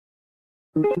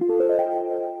Here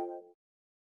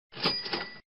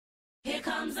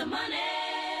comes the money.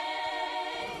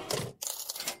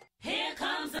 Here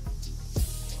comes the...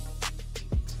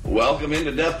 Welcome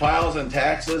into Death Piles and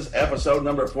Taxes, episode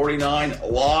number 49,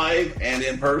 live and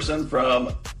in person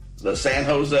from the San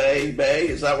Jose Bay.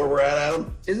 Is that where we're at,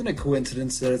 Adam? Isn't it a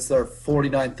coincidence that it's our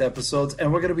 49th episodes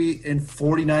and we're going to be in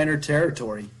 49er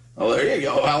territory? Oh, there you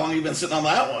go. How long have you been sitting on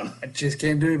that one? It just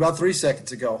came to me about 3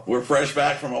 seconds ago. We're fresh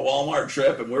back from a Walmart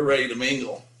trip and we're ready to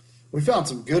mingle. We found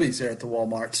some goodies there at the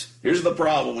Walmarts. Here's the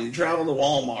problem. When you travel to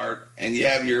Walmart and you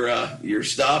have your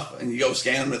stuff and you go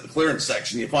scan them at the clearance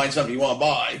section, you find something you want to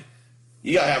buy,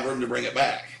 you got to have room to bring it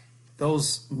back.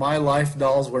 Those My Life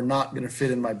dolls were not going to fit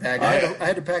in my bag. I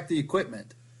had to pack the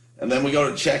equipment. And then we go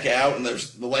to check out, and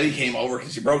the lady came over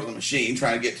because she broke the machine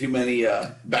trying to get too many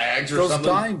bags or something. Those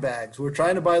dime bags. We were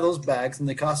trying to buy those bags, and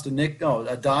they cost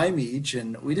a dime each,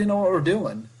 and we didn't know what we were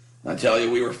doing. I tell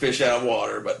you, we were fish out of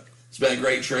water, but it's been a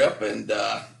great trip, and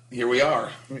here we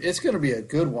are. It's going to be a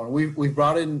good one. We've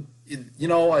brought in,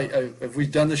 if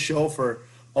we've done the show for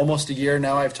almost a year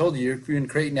now, I've told you, you're in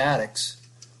Creighton Addicts.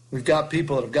 We've got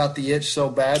people that have got the itch so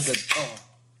bad that,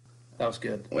 that was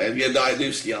good. We had to get a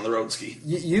Diadewski on the road ski.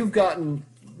 You've gotten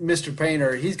Mr.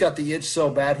 Painter. He's got the itch so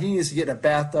bad, he needs to get in a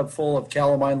bathtub full of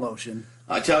calamine lotion.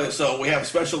 I tell you, so we have a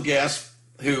special guest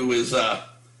who has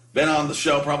been on the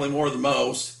show probably more than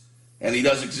most, and he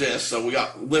does exist. So we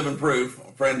got living proof.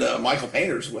 Our friend Michael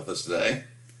Painter's with us today.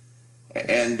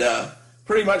 And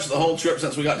pretty much the whole trip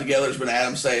since we got together has been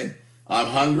Adam saying, I'm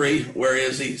hungry. Where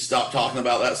is he? Stop talking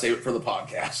about that. Save it for the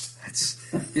podcast.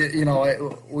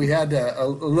 We had a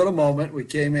little moment. We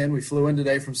came in. We flew in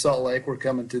today from Salt Lake. We're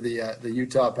coming to the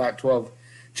Utah Pac-12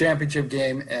 championship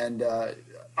game, and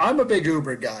I'm a big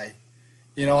Uber guy.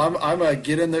 I'm a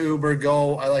get in the Uber,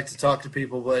 go. I like to talk to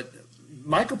people, but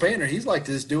Michael Painter, he's like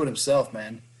to just do it himself,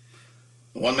 man.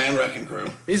 One-man wrecking crew.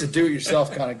 He's a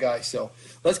do-it-yourself kind of guy. So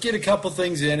let's get a couple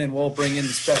things in, and we'll bring in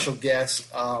the special guests.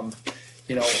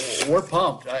 We're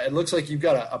pumped. It looks like you've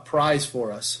got a prize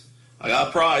for us. I got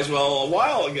a prize. Well, a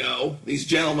while ago, these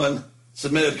gentlemen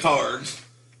submitted cards,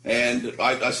 and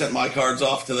I sent my cards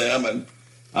off to them, and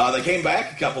they came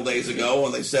back a couple days ago,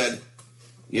 and they said,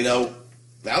 now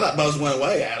that buzz went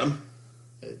away, Adam.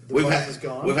 The buzz is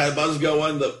gone? We've had a buzz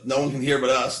going that no one can hear but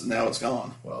us, and now it's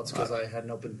gone. Well, it's because I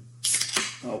hadn't opened.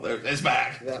 Oh, there, it's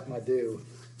back. That might do.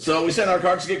 So we sent our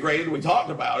cards to get graded. We talked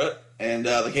about it, and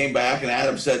they came back, and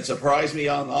Adam said, surprise me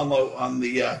on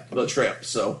the trip.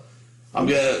 So I'm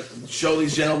going to show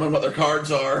these gentlemen what their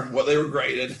cards are, what they were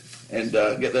graded, and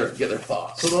get their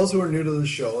thoughts. So those who are new to the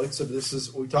show, like I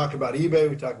said, we talk about eBay,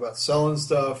 we talk about selling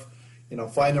stuff,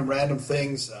 finding random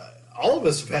things. All of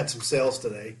us have had some sales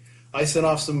today. I sent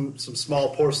off some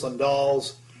small porcelain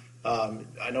dolls.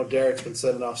 I know Derek's been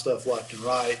sending off stuff left and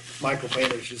right. Michael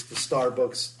Painter's just the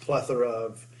Starbucks plethora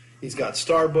of. He's got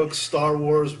Starbucks, Star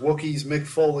Wars, Wookiees, Mick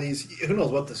Foley's. Who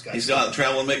knows what this guy's He's got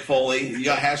Traveling Mick Foley. You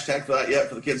got a hashtag for that yet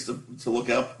for the kids to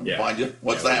look up and find you?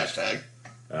 What's the hashtag?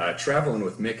 Traveling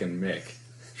with Mick and Mick.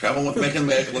 Traveling with Mick and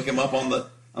Mick. Look him up on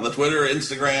the Twitter,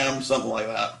 Instagram, something like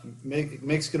that.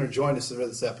 Mick's going to join us for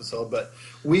this episode, but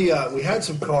we had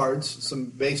some cards, some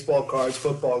baseball cards,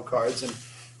 football cards, and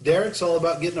Derek's all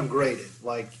about getting them graded.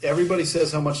 Like, everybody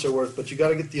says how much they're worth, but you got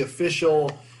to get the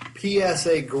official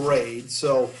PSA grade.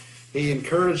 So he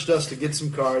encouraged us to get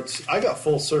some cards. I got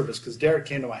full service because Derek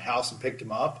came to my house and picked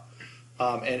them up.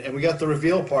 And we got the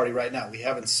reveal party right now. We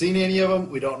haven't seen any of them.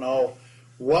 We don't know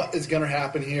what is going to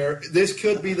happen here. This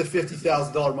could be the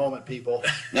 $50,000 moment, people.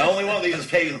 Now, only one of these is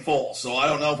paid in full, so I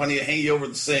don't know if I need to hang you over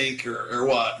the sink or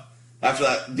what. After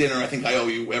that dinner, I think I owe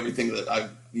you everything that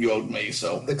you owed me.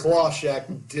 So the Claw Shack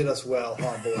did us well,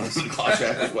 huh, boys? The Claw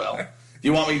Shack as well. Do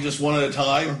you want me just one at a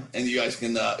time, and you guys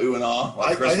can ooh and ah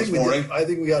like Christmas morning? I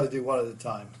think we got to do one at a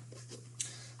time.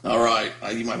 All right.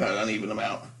 You might have an uneven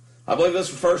amount. I believe this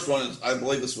first one I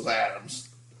believe this was Adams.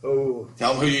 Oh.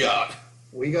 Tell them who you got.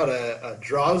 We got a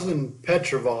Drazen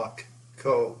Petrovac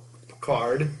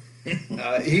card.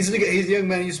 He's a young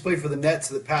man who used to play for the Nets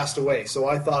that passed away, so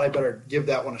I thought I better give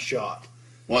that one a shot.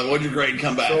 What did your grade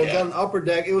come back So it at? got an upper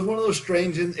deck. It was one of those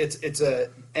strange. It's a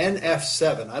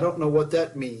NF7. I don't know what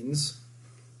that means,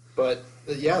 but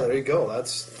yeah, there you go.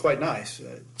 That's quite nice.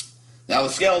 Now the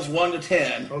scale's 1 to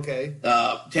 10. Okay.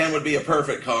 10 would be a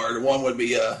perfect card. 1 would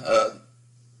be a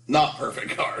not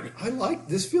perfect card. I like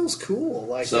this. Feels cool.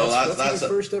 Like so that's my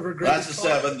first ever grade. That's a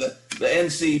 7. The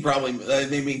NC probably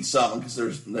they mean something because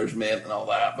there's mint and all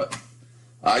that. But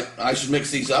I should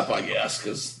mix these up, I guess,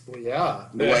 because the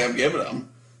way I'm giving them.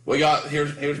 We got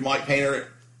here's Mike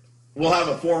Painter. We'll have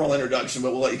a formal introduction,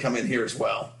 but we'll let you come in here as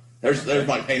well. There's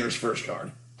Mike Painter's first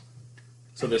card.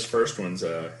 So this first one's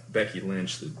Becky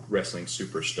Lynch, the wrestling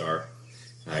superstar.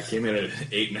 Came in at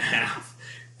 8.5,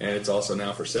 and it's also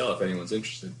now for sale if anyone's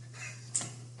interested.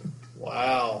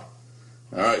 Wow.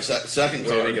 All right, second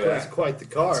What do you think card. of That's that? quite the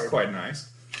card. It's quite nice.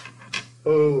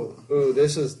 Ooh,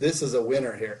 this is a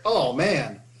winner here. Oh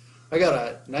man, I got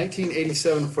a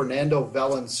 1987 Fernando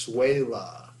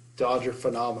Valenzuela Dodger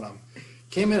Phenomenon.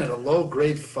 Came in at a low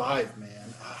grade 5, man.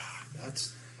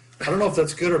 I don't know if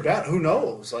that's good or bad. Who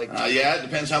knows? Like Yeah, it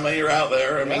depends how many are out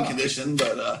there. I mean, Yeah. condition,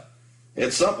 but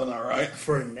it's something, all right.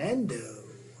 Fernando.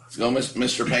 Let's go,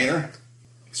 Mr. Painter.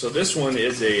 So this one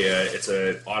is it's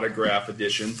an autograph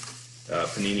edition,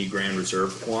 Panini Grand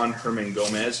Reserve. Juan Herman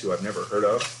Gomez, who I've never heard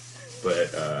of,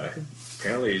 but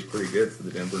apparently he's pretty good for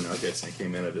the Denver Nuggets, and he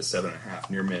came in at a 7.5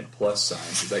 near mint plus sign.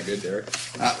 Is that good, Derek?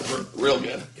 Real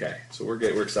good. Okay, so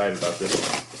we're excited about this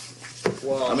one.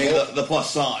 Well, I mean, the plus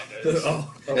sign. Is,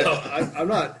 I'm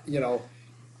not.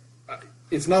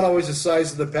 It's not always the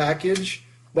size of the package,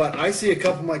 but I see a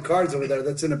couple of my cards over there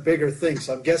that's in a bigger thing,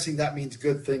 so I'm guessing that means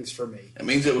good things for me. it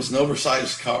means it was an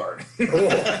oversized card.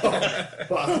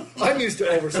 Well, I'm used to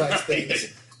oversized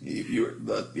things.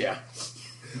 Yeah.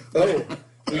 Oh,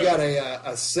 we got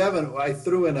a 7. I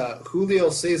threw in a Julio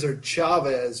Cesar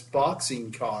Chavez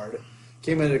boxing card.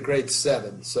 Came in at a grade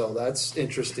 7, so that's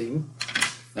interesting.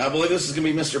 Now, I believe this is going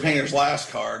to be Mr. Painter's last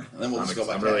card, and then we'll just go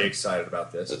back I'm to really him. excited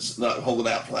about this. It's not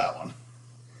holding out for that one.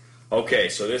 Okay,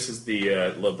 so this is the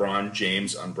LeBron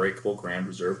James Unbreakable Grand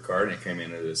Reserve card, and it came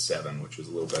in at a 7, which was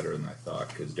a little better than I thought,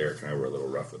 because Derek and I were a little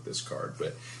rough with this card,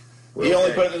 but He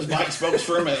only put it in his mic spokes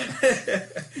for a minute.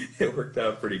 it worked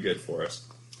out pretty good for us.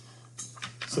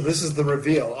 So this is the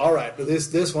reveal. All right, but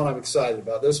this one I'm excited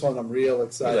about. This one I'm real Is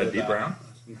excited that D. about. Brown?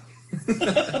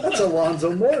 That's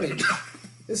Alonzo Mourning.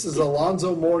 This is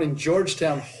Alonzo Mourning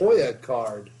Georgetown Hoya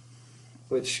card,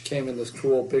 which came in this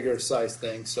cool, bigger size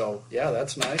thing. So, yeah,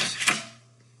 that's nice.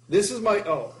 This is I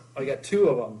got 2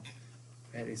 of them.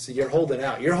 And so you're holding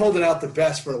out. You're holding out the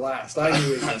best for last. I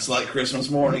knew it. It's like Christmas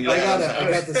morning. I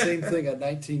got the same thing, a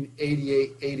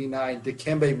 1988-89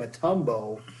 Dikembe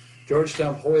Mutombo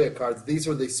Georgetown Hoya cards. These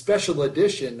are the special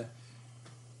edition.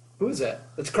 Who is that?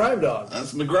 That's Crime Dog.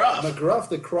 That's McGruff. McGruff,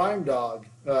 the Crime Dog,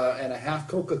 and a half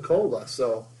Coca-Cola.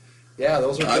 So, yeah,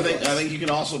 those are. I good think ones. you can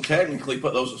also technically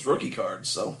put those as rookie cards.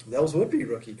 So Those would be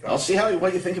rookie I'll cards. see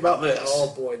what you think about this.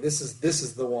 Oh boy, this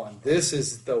is the one. This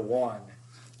is the one.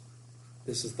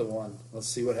 This is the one. Let's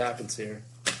see what happens here.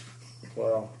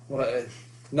 Well,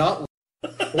 not.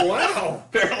 Wow,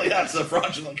 Apparently, that's a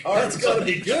fraudulent card. that's got to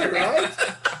be good, right?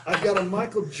 I've got a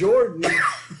Michael Jordan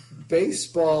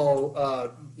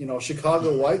baseball.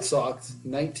 Chicago White Sox,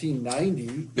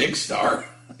 1990, Big star.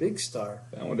 big star.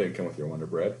 That one didn't come with your Wonder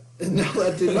Bread. No,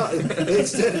 that did not. They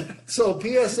said, so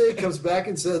PSA comes back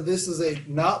and said this is a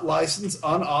not licensed,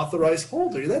 unauthorized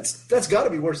holder. That's got to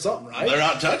be worth something, right? They're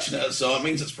not touching it, so it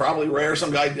means it's probably rare.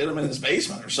 Some guy did them in his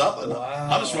basement or something. Wow.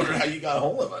 I'm just wondering how you got a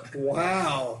hold of it.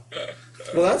 Wow.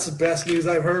 Well, that's the best news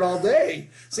I've heard all day.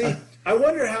 See, I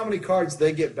wonder how many cards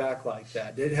they get back like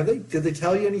that. Did they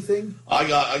tell you anything? I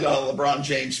got a LeBron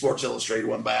James Sports Illustrated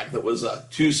one back that was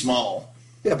too small.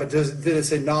 Yeah, but did it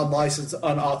say non-licensed,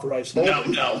 unauthorized holder?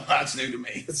 No, that's new to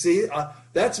me. See,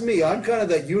 that's me. I'm kind of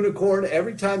that unicorn.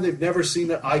 Every time they've never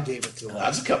seen it, I gave it to them.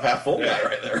 That's a cup half full guy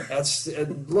right there. That's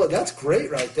look. That's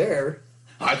great right there.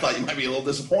 I thought you might be a little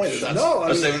disappointed. That's, No, I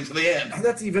let's mean- save it to the end.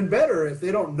 That's even better. If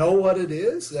they don't know what it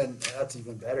is, then that's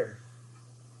even better.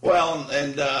 Well,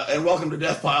 and welcome to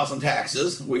Death Piles and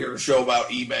Taxes. We're a show about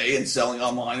eBay and selling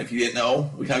online. If you didn't know,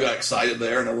 we kind of got excited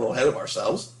there and a little ahead of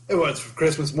ourselves. It was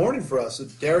Christmas morning for us.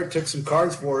 Derek took some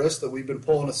cards for us that we've been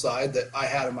pulling aside that I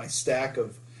had in my stack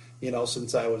of,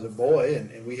 since I was a boy,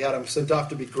 and we had them sent off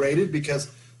to be graded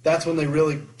because that's when they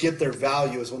really get their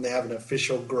value is when they have an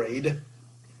official grade,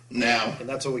 Now and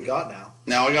that's what we got now.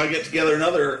 I got to get together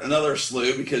another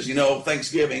slew because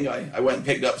Thanksgiving I went and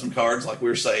picked up some cards like we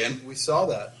were saying. We saw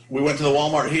that. We went to the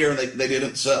Walmart here and they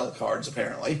didn't sell cards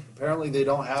apparently. Apparently, they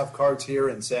don't have cards here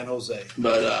in San Jose.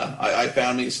 But I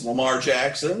found me some Lamar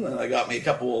Jackson, and I got me a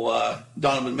couple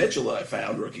Donovan Mitchell that I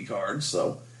found, rookie cards.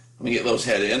 So let me get those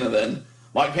head in. And then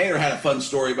Mike Painter had a fun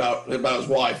story about his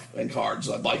wife and cards.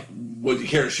 Would you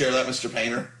care to share that, Mr.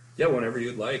 Painter? Yeah, whenever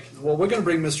you'd like. Well, we're going to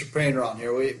bring Mr. Painter on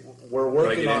here. We're Do I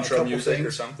working get on a intro couple music things.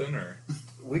 or something, or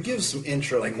We give some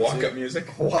intro like music. walk-up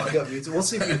music? Walk-up music. We'll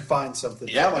see if we can find something.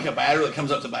 Yeah, like a batter that comes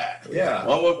up to bat. Yeah.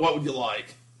 What would you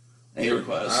like? Any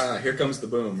requests? Here comes the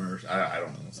boom, or I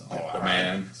don't know, something. Oh, The all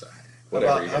man. So, How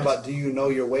whatever. about, how about do you know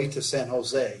your way to San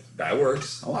Jose? that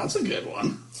works? Oh, that's a good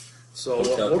one. So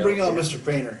Hotel we'll bring on California. Mr.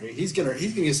 Painter here. He's gonna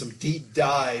get some deep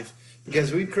dive because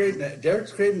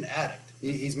Derek's creating an addict.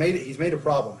 He's made a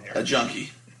problem A here.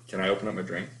 junkie. Can I open up my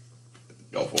drink?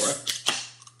 Go for it.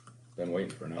 Been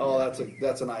waiting for an Oh, hour.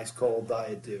 that's a nice cold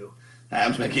Diet Dew.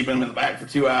 Adam's been keeping him in the back for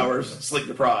 2 hours, sleep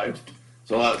deprived.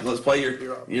 So let's play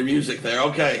your music there.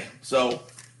 Okay, so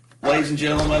ladies and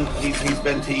gentlemen, he's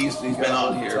been teased and he's been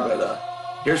on here, but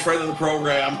here's friend of the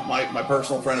program, my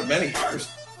personal friend of many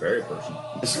years. Very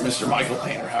personal. This is Mr. Michael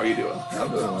Painter. How are you doing? I'm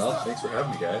doing well. Thanks for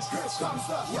having me, guys. It's my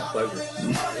pleasure.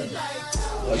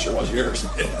 Pleasure was yours.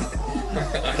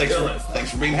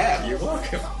 thanks for being had. You're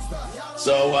welcome.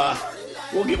 So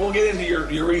we'll get into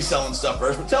your reselling stuff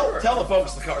first, but tell the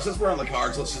folks the cards. Since we're on the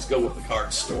cards, let's just go with the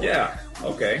card story. Yeah.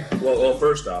 Okay. Well,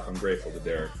 first off, I'm grateful to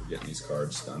Derek for getting these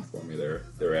cards done for me.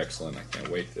 They're excellent. I can't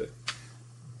wait to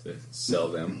sell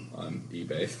them on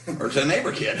eBay. Or to a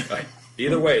neighbor kid.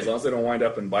 Either way, as long as they don't wind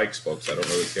up in bike spokes, I don't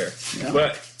really care. Yeah.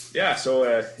 But yeah. So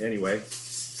anyway,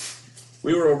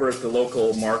 we were over at the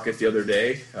local market the other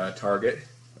day, Target,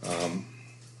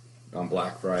 on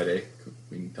Black Friday.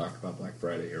 We can talk about Black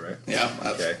Friday here, right? Yeah,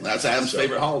 Okay. that's Adam's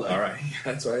favorite holiday. All right.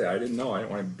 That's why I didn't know. I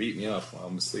didn't want to beat me up while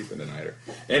I'm sleeping tonight.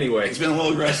 Anyway. He's been a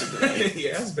little aggressive today. He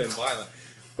has been violent.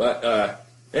 But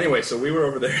anyway, so we were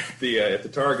over there at the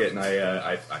Target, and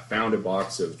I found a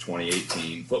box of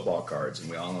 2018 football cards. And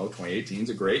we all know 2018 is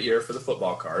a great year for the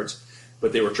football cards.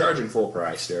 But they were charging full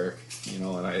price, Derek. And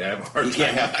I have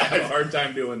a hard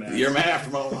time doing that. You're a man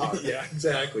after my own heart. Yeah,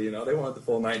 exactly. They wanted the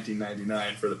full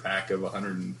 $19.99 for the pack of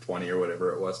 120 or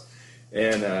whatever it was,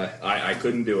 and I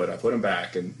couldn't do it. I put them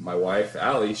back, and my wife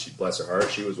Allie, she bless her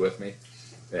heart, she was with me,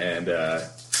 and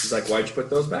she's like, "Why'd you put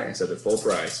those back?" I said, "They're full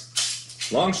price."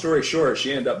 Long story short,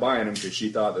 she ended up buying them because she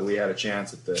thought that we had a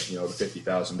chance at the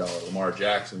 $50,000 Lamar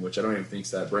Jackson, which I don't even think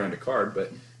is that brand of card,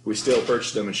 but we still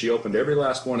purchased them, and she opened every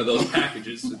last one of those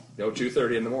packages at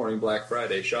 2:30 in the morning, Black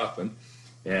Friday shopping.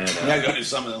 And You gotta go do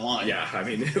something in line. yeah, I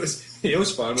mean, it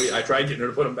was fun. I tried getting her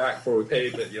to put them back before we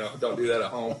paid, but don't do that at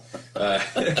home.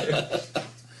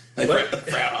 They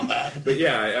frown on that. But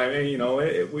yeah, I mean,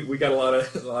 we got a lot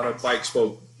of bike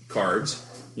spoke cards.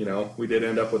 We did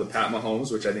end up with a Pat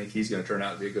Mahomes, which I think he's going to turn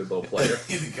out to be a good little player.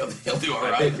 You think he'll do all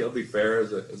I right? think he'll be fair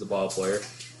as a ball player.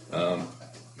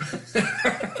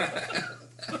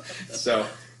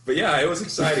 But yeah, it was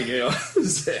exciting.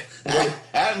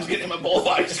 Adam's getting him a bowl of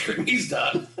ice cream. He's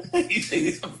done.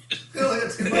 He's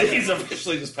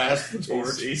officially just passed the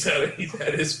torch. He's had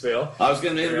his fill. I was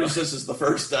going to introduce this as the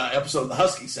first episode of the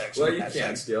Husky section. Well, you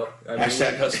can still.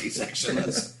 Hashtag Husky section.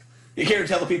 You care to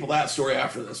tell the people that story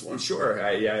after this one? Sure,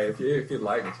 if you'd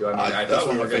like me to. I mean, I that's thought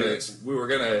one we of were my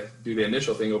gonna favorites. do the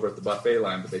initial thing over at the buffet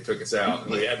line, but they took us out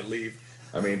and we had to leave.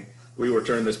 I mean, we were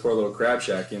turning this poor little crab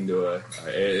shack into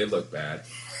it looked bad.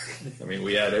 I mean,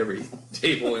 we had every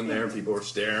table in there, and people were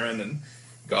staring and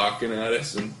gawking at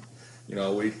us, and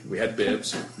we had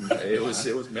bibs. It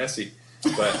was messy,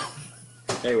 but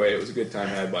anyway, it was a good time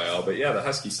had by all. But yeah, the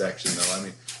Husky section, though. I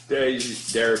mean,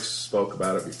 Derek spoke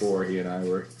about it before. He and I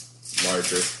were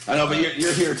larger. I know, but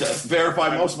you're here to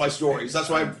verify most of my stories. That's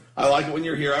why I like it when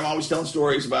you're here. I'm always telling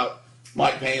stories about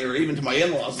Mike Painter, even to my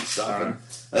in-laws and stuff, and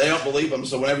they don't believe them.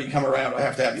 So whenever you come around, I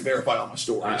have to have you verify all my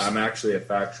stories. I'm actually a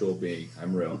factual being.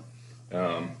 I'm real.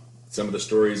 Some of the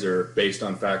stories are based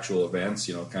on factual events,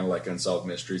 kind of like Unsolved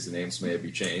Mysteries. The names may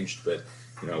be changed, but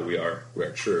we are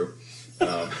true.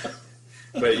 But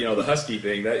the Husky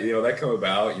thing that come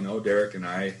about. Derek and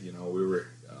I, we were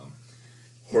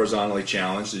horizontally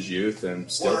challenged as youth, and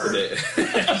still today,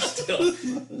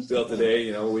 still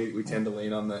today, we tend to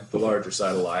lean on the larger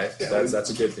side of life. That's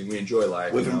a good thing. We enjoy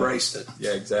life. We've embraced it.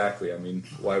 Yeah, exactly. I mean,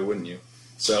 why wouldn't you?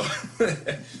 So.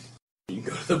 You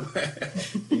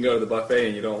can go to the buffet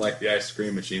and you don't like the ice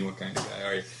cream machine. What kind of guy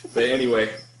are you? But anyway,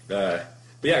 but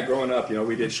yeah, growing up,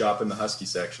 we did shop in the Husky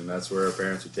section. That's where our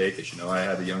parents would take us. I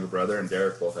had a younger brother, and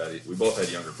Derek we both had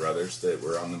younger brothers that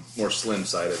were on the more slim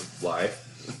side of life.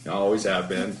 Always have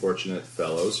been, fortunate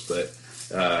fellows. But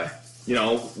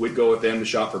we'd go with them to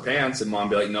shop for pants, and Mom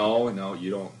would be like, "No,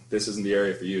 you don't. This isn't the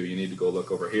area for you. You need to go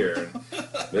look over here." And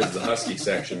this is the Husky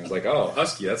section. It's like, "Oh,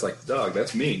 Husky, that's like the dog.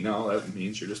 That's mean." No, that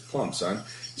means you're just plump, son.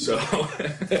 So,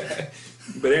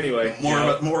 but anyway, More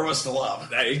of us to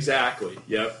love. Exactly.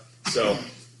 Yep. So,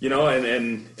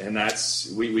 and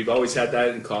that's we've always had that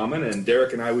in common. And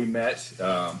Derek and I, we met.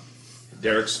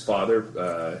 Derek's father,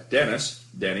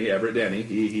 Everett Denny,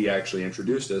 he actually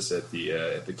introduced us at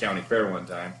the county fair one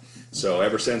time. So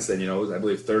ever since then, it was, I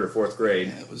believe, 3rd or 4th grade.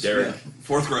 It was, Derek,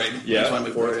 fourth grade. yeah, That's when we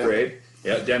 4th were, grade.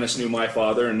 Yeah, Dennis knew my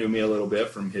father and knew me a little bit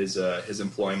from his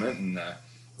employment, and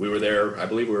we were there. I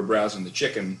believe we were browsing the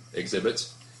chicken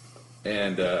exhibits,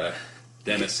 and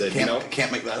Dennis said,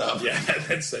 can't make that up. Yeah,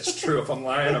 that's true. If I'm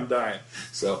lying, I'm dying.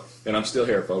 So, and I'm still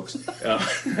here, folks.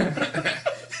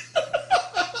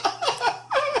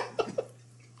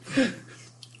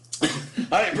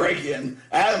 I didn't break in.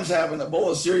 Adam's having a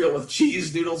bowl of cereal with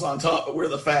cheese doodles on top, but we're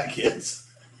the fat kids.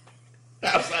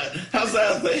 How's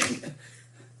that a thing?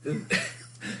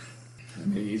 I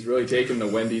mean, he's really taking the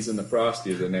Wendy's and the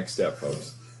Frosty to the next step,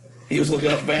 folks. He was looking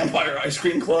up vampire ice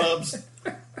cream clubs.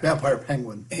 Vampire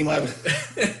Penguin. He might have,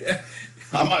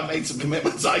 I might have made some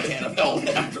commitments I can't have held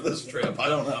after this trip. I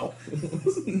don't know.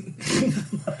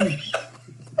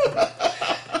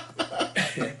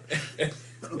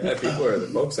 Yeah, the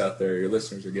folks out there, your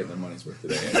listeners are getting their money's worth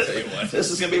today. I tell you what. This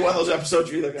is going to be one of those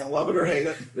episodes you're either going to love it or hate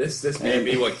it. This may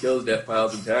be what kills Death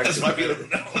Piles and Taxes. This might be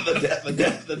the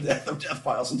death of Death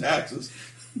Piles and Taxes.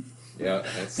 Yeah,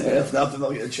 If nothing,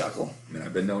 they'll get a chuckle. I mean,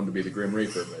 I've been known to be the Grim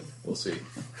Reaper, but we'll see.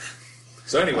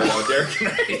 So anyway, though, Derek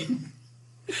and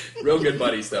I, real good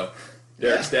buddies, though.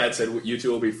 Derek's dad said you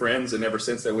two will be friends, and ever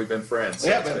since then we've been friends.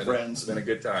 We have been friends. It's been a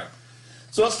good time.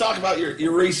 So let's talk about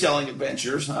your reselling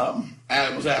adventures.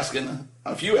 Adam was asking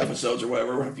a few episodes or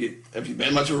whatever. Have you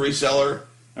been much of a reseller?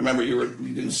 I remember you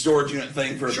doing the storage unit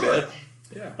thing for a bit.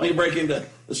 Yeah. Why don't you break into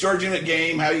the storage unit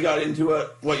game, how you got into it,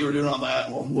 what you were doing on that,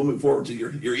 and we'll move forward to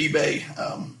your eBay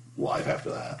life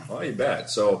after that. Well, you bet.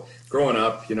 So growing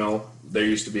up, there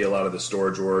used to be a lot of the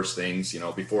Storage Wars things,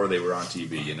 before they were on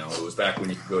TV. It was back when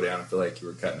you could go down and feel like you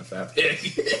were cutting a fat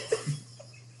pig.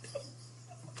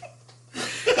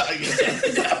 I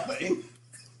guess that thing.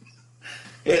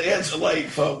 It's late,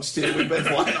 folks, too. We've been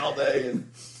flying all day. And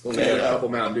we got a couple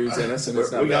Mountain Dews in us, and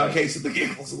it's not we got bad. a case of the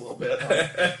giggles a little bit.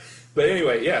 But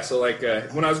anyway, yeah, so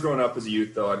when I was growing up as a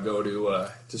youth, though, I'd go to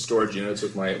storage units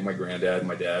with my granddad,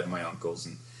 my dad, my uncles,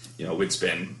 and we'd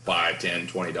spend $5, $10,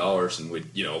 $20, and we'd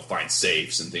find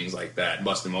safes and things like that, and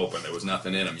bust them open. There was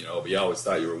nothing in them, but you always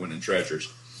thought you were winning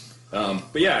treasures.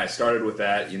 But yeah, I started with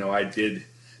that.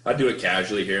 I'd do it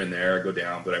casually here and there, go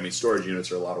down, but I mean, storage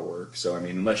units are a lot of work. So I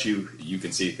mean, unless you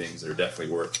can see things that are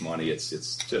definitely worth money, it's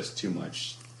just too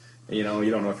much. You don't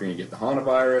know if you're going to get the HANA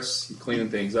virus. You're cleaning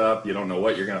things up. You don't know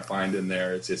what you're going to find in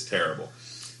there. It's terrible.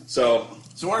 So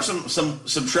what are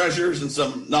some treasures and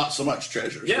some not so much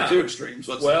treasures? Yeah. The two extremes.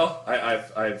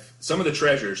 I've some of the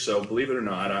treasures. So believe it or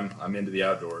not, I'm into the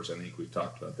outdoors. I think we've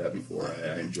talked about that before.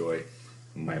 I enjoy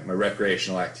my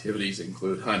recreational activities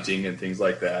include hunting and things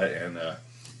like that. And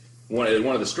one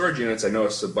of the storage units, I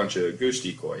noticed a bunch of goose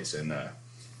decoys, and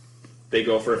they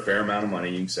go for a fair amount of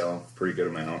money. You can sell them for a pretty good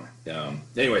amount.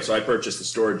 Anyway, so I purchased a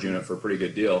storage unit for a pretty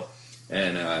good deal,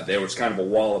 and there was kind of a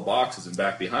wall of boxes, and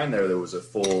back behind there was a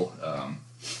full,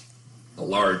 a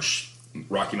large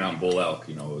Rocky Mountain bull elk.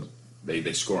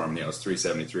 They score them. It's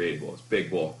 370, 380 bull. It's a big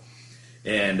bull,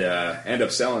 and end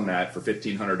up selling that for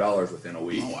 $1,500 within a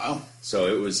week. Oh wow! So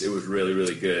it was really,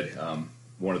 really good.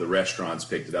 One of the restaurants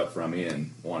picked it up from me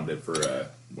and wanted it for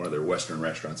one of their Western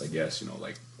restaurants, I guess,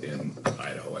 like in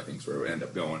Idaho, I think is where we end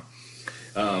up going.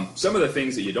 Some of the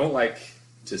things that you don't like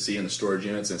to see in the storage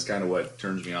units, and it's kind of what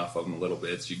turns me off of them a little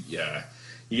bit, is you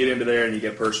get into there and you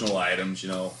get personal items,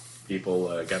 people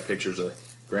got pictures of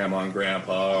grandma and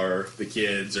grandpa or the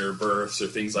kids or births or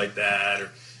things like that,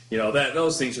 or,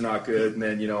 those things are not good. And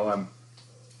then,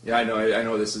 I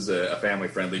know this is a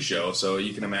family-friendly show, so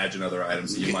you can imagine other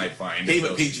items that you might find. Keep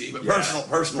it PG, but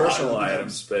personal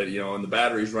items. But, and the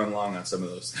batteries run long on some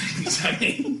of those things. I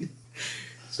mean,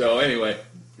 so anyway,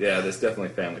 yeah, that's definitely a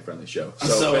family-friendly show.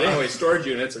 But anyway, storage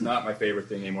units are not my favorite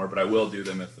thing anymore, but I will do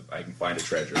them if I can find a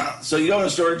treasure. So you go in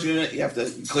a storage unit, you have to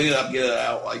clean it up, get it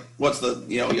out. Like, what's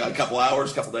you got a couple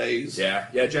hours, couple days? Yeah,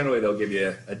 generally they'll give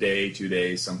you a day, 2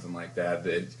 days, something like that.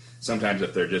 Sometimes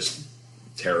if they're just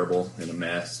terrible in a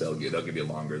mess, they'll give you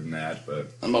longer than that, but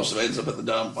and most of it ends up at the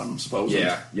dump, I'm supposing.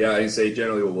 Yeah. I say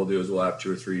generally what we'll do is we'll have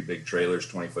 2 or 3 big trailers,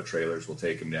 20-foot trailers. We'll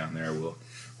take them down there. We'll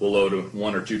load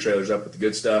 1 or 2 trailers up with the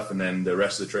good stuff, and then the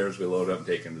rest of the trailers we load up and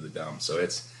take them to the dump. So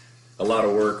it's a lot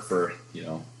of work for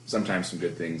sometimes some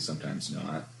good things, sometimes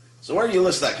not. So where do you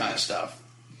list that kind of stuff?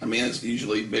 I mean, it's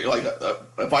usually big. Like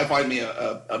if I find me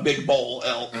a big bull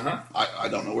elk, I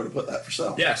don't know where to put that for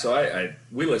sale. Yeah, so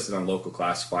we list it on local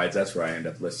classifieds. That's where I end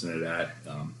up listing it at.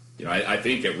 I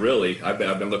think it really. I've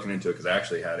been looking into it because I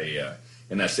actually had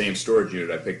in that same storage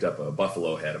unit I picked up a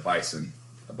buffalo head, a bison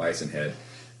head.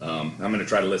 I'm going to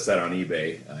try to list that on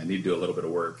eBay. I need to do a little bit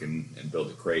of work and build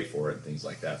a crate for it and things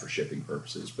like that for shipping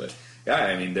purposes. But yeah,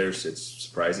 I mean, there's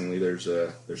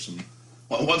some.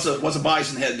 What's a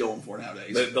bison head going for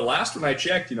nowadays? The last one I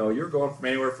checked, you're going from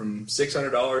anywhere from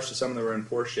 $600 to some that were in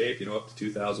poor shape, up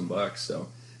to $2,000. So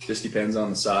just depends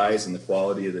on the size and the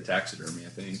quality of the taxidermy, I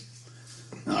think.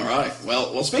 All right.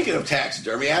 Well. Speaking of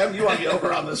taxidermy, Adam, you want to get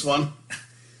over on this one?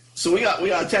 So we got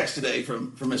a text today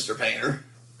from Mr. Painter.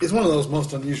 It's one of those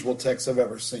most unusual texts I've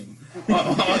ever seen. Why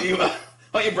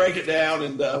don't you break it down,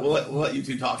 and we'll let you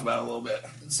two talk about it a little bit.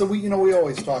 So we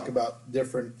always talk about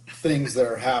different things that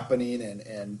are happening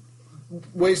and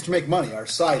ways to make money, our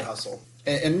side hustle.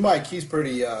 And Mike, he's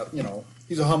pretty,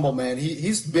 he's a humble man.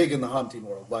 He's big in the hunting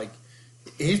world. Like,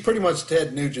 he's pretty much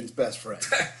Ted Nugent's best friend.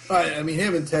 I mean,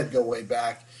 him and Ted go way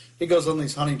back. He goes on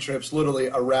these hunting trips literally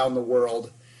around the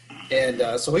world.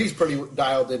 And so he's pretty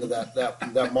dialed into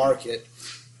that market.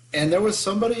 And there was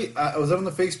somebody, was that on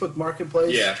the Facebook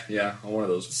Marketplace? Yeah, on one of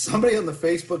those. Somebody on the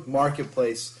Facebook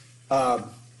Marketplace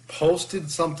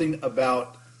posted something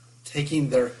about taking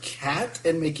their cat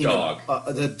and making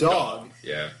the dog.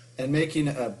 Yeah. And making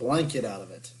a blanket out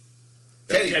of it.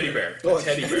 Teddy bear. Oh, A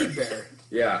teddy bear.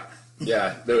 Yeah.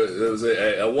 There was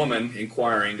a woman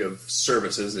inquiring of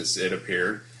services, it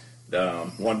appeared.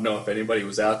 Wanted to know if anybody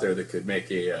was out there that could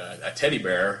make a teddy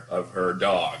bear of her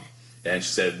dog. And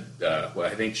she said, I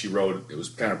think she wrote, it was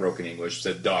kind of broken English, she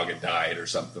said dog had died or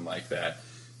something like that.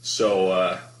 So,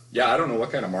 I don't know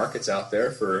what kind of market's out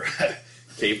there for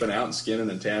caping out and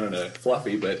skinning and tanning a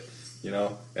fluffy, but,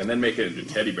 and then make it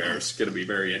into teddy bears. It's going to be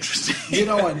very interesting.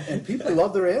 And people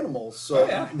love their animals,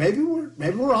 so maybe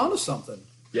we're onto something.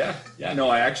 Yeah. No,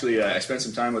 I actually I spent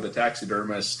some time with a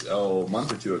taxidermist a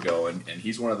month or two ago, and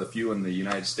he's one of the few in the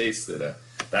United States that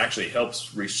actually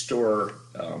helps restore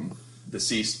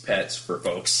deceased pets for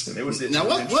folks. And what's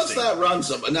that run?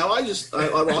 Now I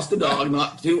lost a dog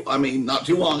not too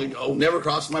long ago. Never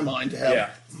crossed my mind to have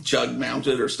Chug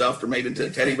mounted or stuffed or made into a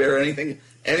teddy bear or anything,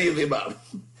 any of the above.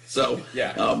 So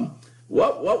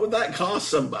what would that cost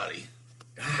somebody?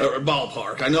 Or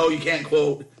ballpark. I know you can't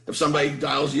quote. If somebody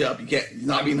dials you up, you can't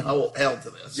not being held to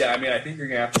this. Yeah, I think you're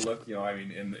gonna have to look.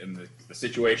 In the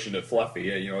situation of Fluffy,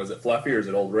 is it Fluffy or is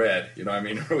it Old Red?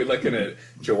 Are we looking at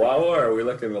Chihuahua or are we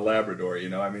looking at a Labrador?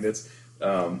 It's.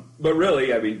 But really,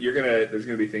 there's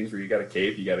gonna be things where you got to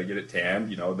cape, you got to get it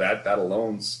tanned. That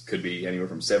alone could be anywhere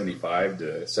from $75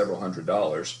 to several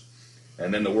 $100,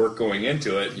 and then the work going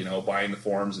into it. Buying the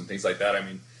forms and things like that.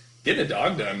 Getting a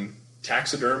dog done,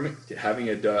 taxidermy, having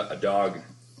a dog.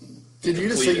 Did you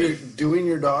just say you're doing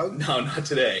your dog? No, not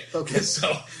today. Okay.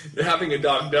 So, having a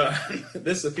dog done.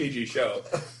 This is a PG show.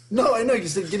 No, I know. You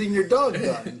said getting your dog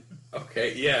done.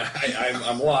 Okay, yeah.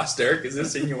 I'm lost, Eric. Is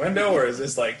this innuendo or is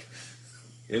this like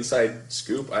inside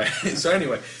scoop? So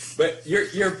anyway, but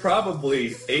you're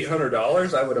probably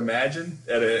 $800, I would imagine,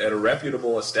 at a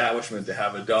reputable establishment to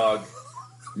have a dog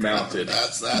mounted.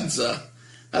 That's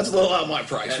a little out of my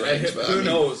price range. Who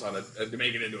knows to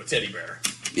make it into a teddy bear?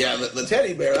 Yeah, the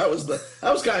teddy bear, that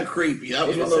was kind of creepy. That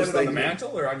was one of those things. On the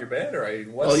mantle or on your bed?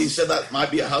 Well, you said that might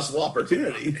be a hustle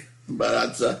opportunity, but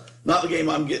that's not the game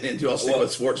I'm getting into. I'll stick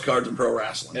with sports cards and pro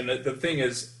wrestling. And the thing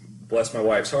is, bless my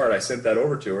wife's heart, I sent that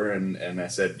over to her, and I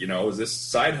said, is this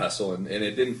side hustle? And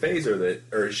it didn't faze her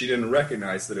or she didn't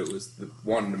recognize that it was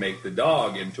wanting to make the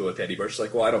dog into a teddy bear. She's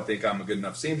like, well, I don't think I'm a good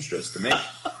enough seamstress to make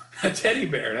a teddy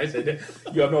bear. And I said,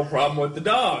 you have no problem with the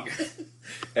dog.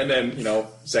 And then,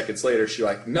 seconds later, she's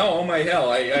like, no, oh my hell,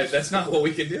 that's not what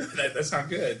we can do. That's not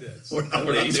good. We're not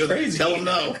crazy. Tell him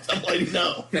no. Tell the lady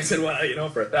no. I said, well,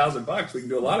 for $1,000, we can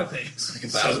do a lot of things.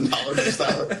 $1,000 is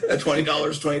at $20,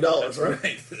 $20,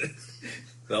 right?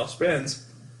 It all spends.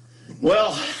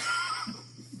 Well,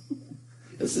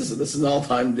 this is an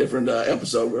all-time different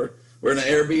episode. We're in an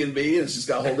Airbnb, and it's just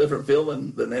got a whole different feel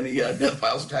than any Death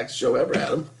Files and Taxes show ever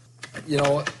had.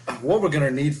 What we're going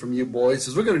to need from you boys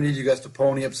is we're going to need you guys to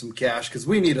pony up some cash because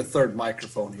we need a third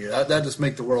microphone here. That just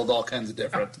make the world all kinds of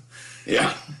different.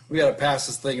 Yeah. We got to pass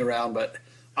this thing around. But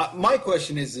my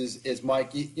question is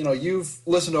Mike, you've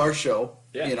listened to our show.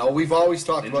 Yeah. We've always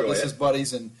talked about this it. as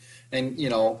buddies and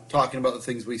talking about the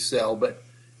things we sell. But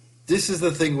this is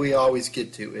the thing we always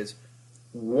get to is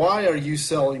why are you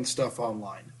selling stuff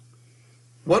online?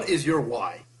 What is your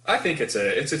why? I think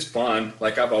it's fun.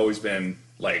 Like I've always been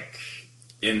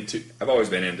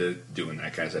into doing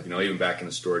that kind of stuff. Even back in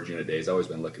the storage unit days, I've always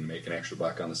been looking to make an extra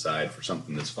buck on the side for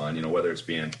something that's fun. Whether it's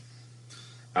being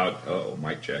out. Oh,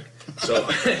 mic check. So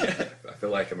I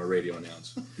feel like I'm a radio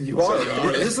announcer. You are.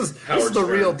 This is the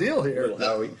real deal here.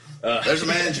 There's a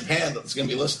man in Japan that's going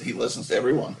to be listening. He listens to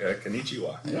everyone.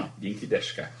 Konnichiwa. Yeah. Ginki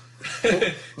deshika.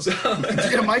 So,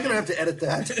 am I going to have to edit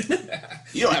that?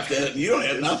 You don't have to edit. You don't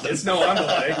edit nothing. It's no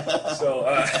andale. So,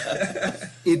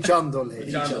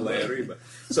 Ichandole arriba.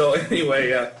 So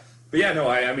anyway, but yeah, no,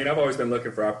 I've always been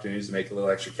looking for opportunities to make a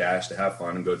little extra cash, to have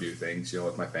fun and go do things,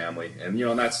 with my family. And,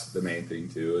 and that's the main thing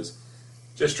too, is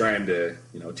just trying to,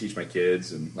 teach my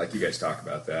kids and like you guys talk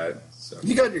about that. So.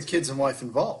 You got your kids and wife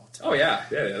involved. Oh yeah,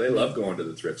 they love going to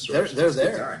the thrift stores. They're It's a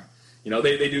good there. time.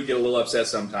 They do get a little upset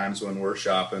sometimes when we're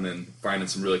shopping and finding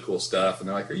some really cool stuff, and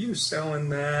they're like, "Are you selling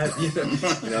that?"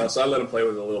 So I let them play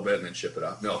with it a little bit and then ship it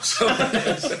off. No, so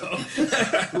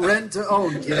Rent to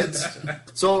own, kids.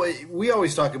 So we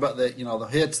always talk about the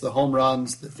hits, the home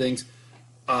runs, the things.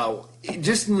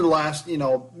 Just in the last,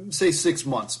 say 6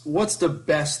 months, what's the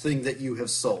best thing that you have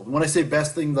sold? When I say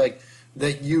best thing, like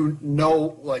that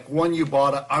like one you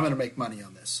bought, I'm going to make money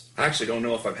on this. I actually don't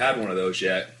know if I've had one of those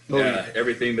yet. Oh, yeah.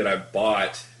 Everything that I've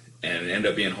bought and end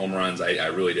up being home runs, I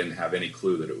really didn't have any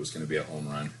clue that it was going to be a home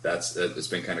run. It's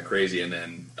been kind of crazy. And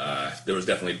then there was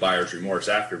definitely buyer's remorse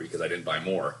after because I didn't buy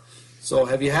more. So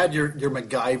have you had your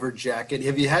MacGyver jacket?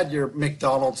 Have you had your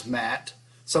McDonald's mat?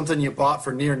 Something you bought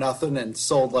for near nothing and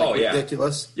sold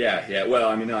ridiculous? Yeah. Well,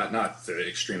 I mean, not the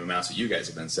extreme amounts that you guys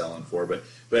have been selling for,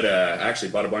 but I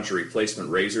actually bought a bunch of replacement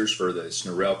razors for the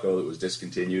Snorelco that was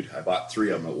discontinued. I bought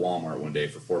 3 of them at Walmart one day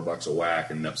for $4 a whack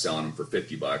and ended up selling them for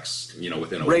 $50,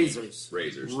 within a razors.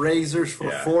 week. Razors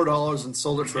for $4 and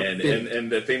sold it for $50. And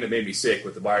the thing that made me sick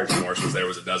with the buyer's remorse was there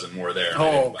was a dozen more there.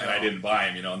 And I didn't buy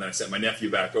them, and then I sent my nephew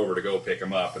back over to go pick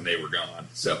them up, and they were gone.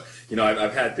 So,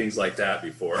 I've had things like that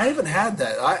before. I haven't had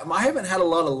that. I haven't had a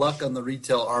lot of luck on the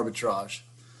retail arbitrage.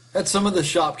 Had some of the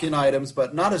Shopkin items,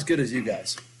 but not as good as you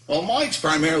guys. Well, Mike's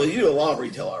primarily, you do a lot of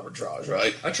retail arbitrage,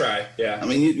 right? I try, yeah. I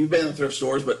mean, you've been in the thrift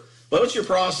stores, but what's your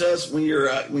process when you're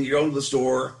going to the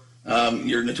store?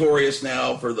 You're notorious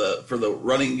now for the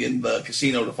running in the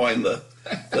casino to find the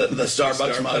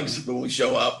Starbucks mugs when we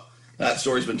show up. That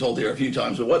story's been told here a few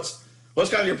times. But what's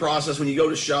kind of your process when you go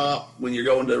to shop, when you're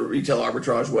going to retail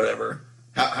arbitrage, whatever?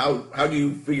 How do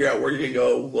you figure out where you're going to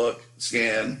go, look,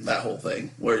 scan, that whole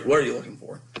thing? What are you looking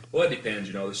for? Well, it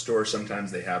depends. The stores,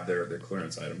 sometimes they have their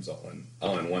clearance items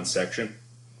all in one section.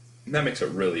 And that makes it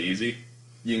really easy.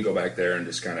 You can go back there and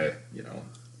just kind of,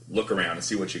 look around and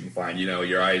see what you can find.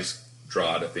 Your eyes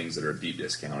draw to things that are deep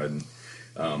discounted. And,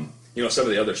 some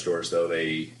of the other stores, though,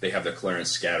 they have their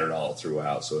clearance scattered all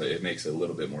throughout, so it makes it a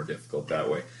little bit more difficult that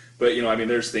way. But,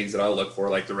 there's things that I'll look for,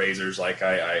 like the razors. Like,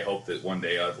 I hope that one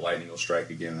day the lightning will strike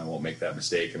again and I won't make that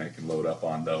mistake and I can load up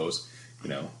on those,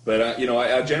 But,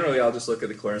 I generally, I'll just look at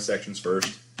the clearance sections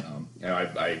first.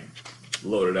 I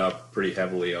loaded up pretty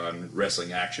heavily on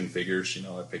wrestling action figures.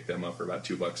 I picked them up for about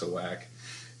 $2 a whack.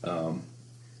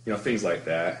 Things like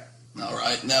that. All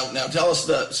right. Now tell us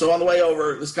so on the way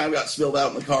over, this kind of got spilled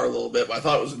out in the car a little bit, but I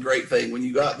thought it was a great thing when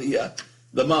you got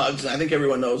the mugs. And I think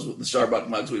everyone knows the Starbucks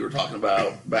mugs we were talking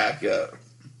about back,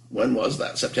 when was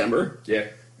that? September? Yeah.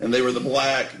 And they were the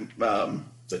black,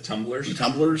 the tumblers. The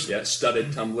tumblers? Yeah,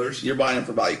 studded tumblers. You're buying them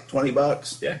for like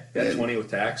 $20? Yeah, 20 with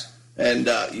tax. And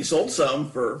you sold some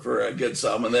for a good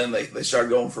sum, and then they started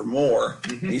going for more.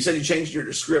 Mm-hmm. And you said you changed your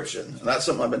description, and that's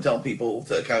something I've been telling people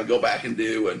to kind of go back and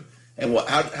do. And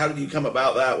how did you come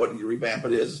about that? What did you revamp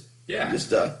it is? Yeah,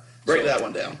 just break that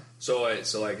one down. So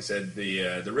like I said,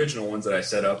 the original ones that I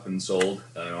set up and sold,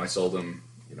 I sold them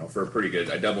for a pretty good.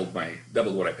 I doubled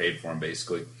what I paid for them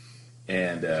basically,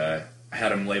 and I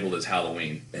had them labeled as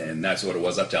Halloween, and that's what it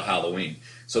was up till Halloween.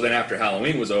 So then after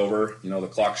Halloween was over, the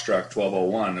clock struck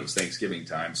 12:01. It was Thanksgiving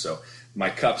time. So my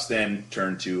cups then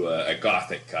turned to a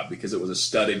Gothic cup because it was a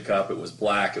studded cup. It was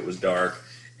black. It was dark.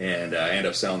 And I ended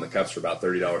up selling the cups for about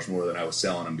 $30 more than I was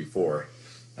selling them before.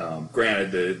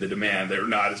 Granted, the demand, there were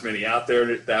not as many out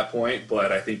there at that point,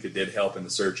 but I think it did help in the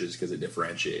searches because it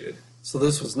differentiated. So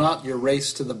this was not your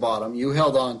race to the bottom. You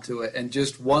held on to it, and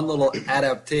just one little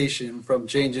adaptation from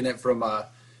changing it from a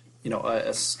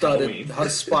studded,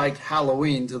 spiked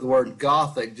Halloween to the word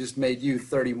Gothic just made you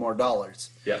 $30 more.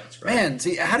 Yeah, that's right. Man,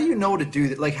 see, how do you know to do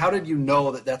that? Like, how did you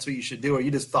know that that's what you should do, or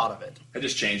you just thought of it? I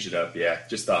just changed it up, yeah.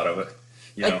 Just thought of it.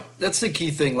 That's the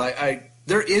key thing.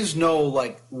 There is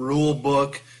no rule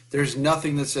book. There's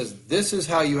nothing that says this is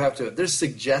how you have to. There's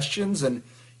suggestions, and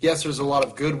yes, there's a lot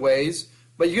of good ways,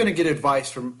 but you're going to get advice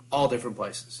from all different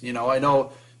places. I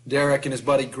know Derek and his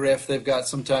buddy Griff, they've got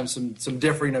sometimes some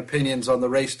differing opinions on the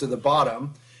race to the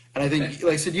bottom. And I think,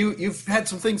 like I said, you've had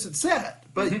some things that said,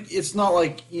 but it's not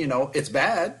like, it's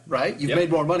bad, right? You've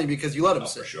made more money because you let them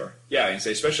sit. For sure. Yeah, and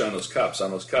especially on those cups.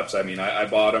 I mean, I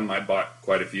bought them. I bought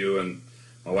quite a few, and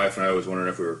my wife and I was wondering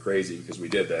if we were crazy because we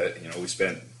did that. We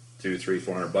spent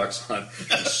 $200-$400 on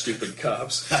these stupid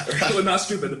cups. Well, not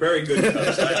stupid, the very good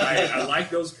cups. I like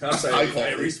those cups.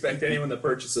 I respect anyone that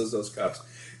purchases those cups.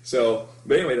 So,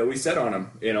 but anyway, though, we set on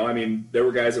them. There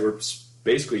were guys that were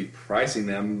basically pricing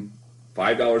them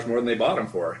 $5 more than they bought them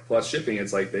for, plus shipping.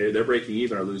 It's like they're breaking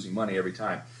even or losing money every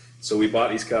time. So we bought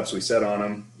these cups, we set on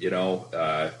them,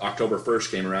 October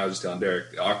 1st came around, I was just telling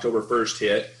Derek, October 1st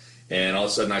hit, and all of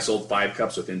a sudden I sold 5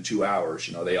 cups within 2 hours.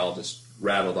 They all just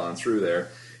rattled on through there.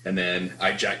 And then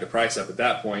I jacked the price up at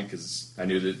that point because I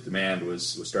knew that demand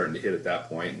was starting to hit at that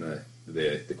point, and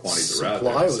the quantities that were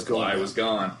out there. Supply was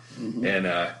gone. Mm-hmm.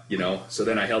 And, so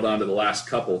then I held on to the last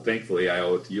couple. Thankfully, I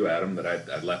owe it to you, Adam, that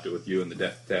I'd left it with you in the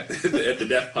at the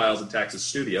Death Piles in Texas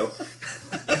studio.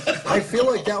 I feel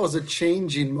like that was a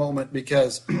changing moment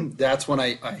because that's when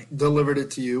I delivered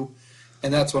it to you.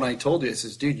 And that's when I told you, I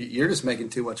says, dude, you're just making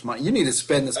too much money. You need to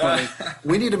spend this money.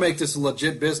 We need to make this a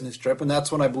legit business trip. And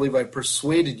that's when I believe I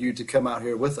persuaded you to come out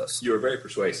here with us. You were very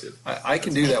persuasive. I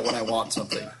can do that when I want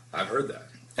something. I've heard that.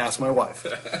 Ask my wife.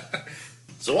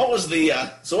 So what was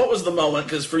the moment?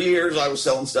 Because for years I was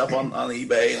selling stuff on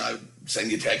eBay, and I would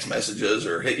send you text messages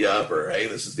or hit you up or, hey,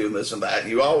 this is doing this and that. And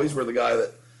you always were the guy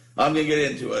that, I'm going to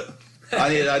get into it. I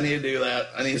need to do that.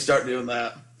 I need to start doing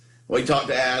that. Well, he talked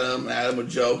to Adam. Adam would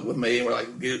joke with me. And we're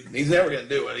like, he's never going to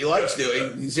do it. He likes doing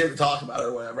it. He's here to talk about it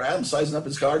or whatever. Adam's sizing up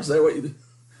his cards there. What you do?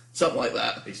 Something like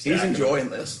that. He's enjoying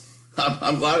this.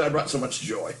 I'm glad I brought so much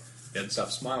joy. He hadn't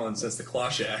stopped smiling since the Claw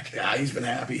Shack. Yeah, he's been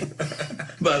happy.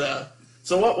 But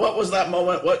so what was that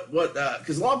moment?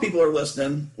 Because a lot of people are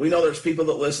listening. We know there's people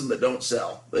that listen that don't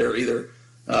sell. They're either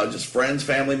just friends,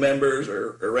 family members,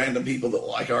 or random people that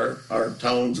like our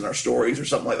tones and our stories or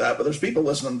something like that. But there's people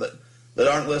listening that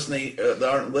aren't listening, that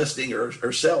aren't listing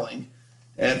or selling.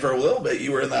 And for a little bit,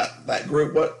 you were in that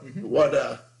group. What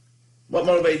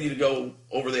motivated you to go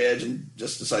over the edge and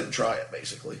just decide to try it,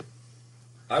 basically?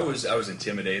 I was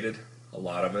intimidated, a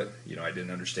lot of it. I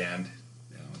didn't understand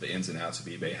the ins and outs of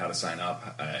eBay, how to sign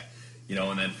up.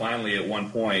 And then finally at one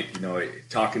point,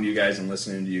 talking to you guys and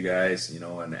listening to you guys,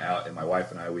 and my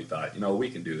wife and I, we thought, we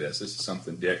can do this. This is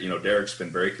something, Derek's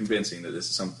been very convincing that this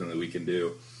is something that we can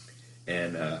do.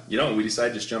 And, we decided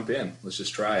to just jump in. Let's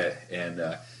just try it. And,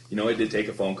 it did take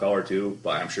a phone call or two,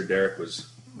 but I'm sure Derek was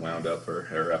wound up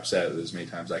or upset as many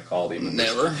times I called him.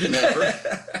 Never.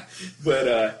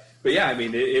 But yeah, I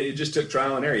mean, it just took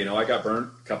trial and error. I got burnt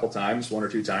a couple times, 1 or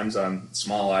 2 times on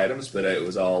small items, but it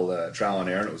was all trial and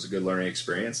error, and it was a good learning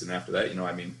experience. And after that,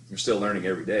 you're still learning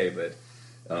every day. But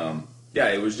yeah,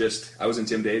 it was just, I was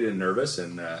intimidated and nervous,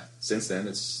 and since then,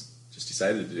 it's just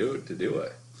decided to do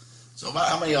it. So about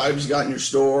how many items you got in your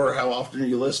store? How often are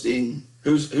you listing?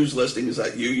 Who's listing? Is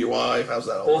that you, your wife? How's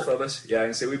that all Both work? of us. Yeah, I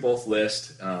can say we both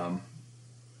list.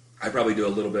 I probably do a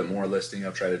little bit more listing.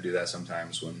 I'll try to do that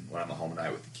sometimes when I'm at home at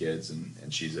night with the kids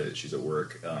and she's at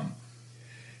work.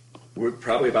 We're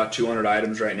probably about 200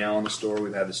 items right now in the store.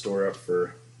 We've had the store up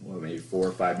for maybe 4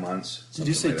 or 5 months. Did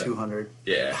you say like 200?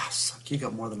 Yeah. Ah, suck, you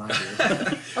got more than I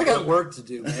do. I got work to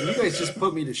do, man. You guys just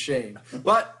put me to shame.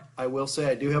 But I will say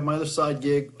I do have my other side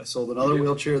gig. I sold another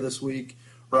wheelchair this week.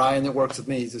 Ryan that works with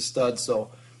me, he's a stud. So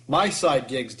my side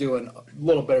gig's doing a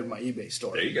little better than my eBay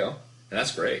store. There you go. And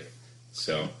that's great.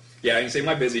 So, yeah, I can say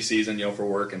my busy season, for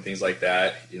work and things like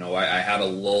that, I had a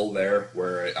lull there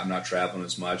where I'm not traveling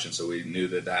as much. And so we knew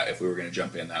that if we were going to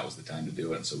jump in, that was the time to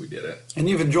do it. And so we did it. And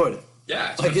you've enjoyed it.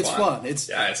 Yeah, it's fun. It's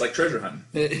like treasure hunting.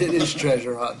 It is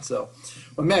treasure hunt. So,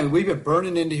 but man, we've been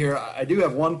burning into here. I do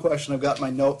have one question. I've got my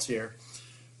notes here.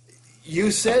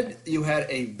 You said you had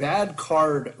a bad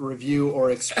card review or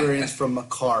experience from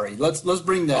Macari. Let's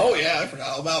bring that. Oh yeah, I forgot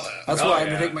all about that. That's why I'm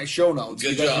gonna take my show notes.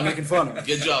 Good you guys job. are making fun of me.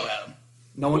 Good job, Adam.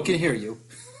 No one can hear you.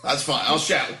 That's fine. I'll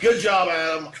shout. Good job,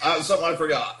 Adam. Something I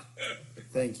forgot.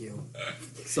 Thank you.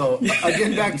 So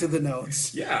again, back to the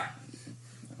notes. Yeah,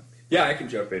 I can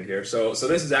jump in here. So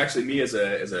this is actually me as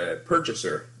a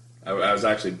purchaser. I was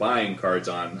actually buying cards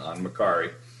on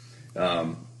Macari.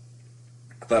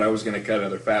 I thought I was going to cut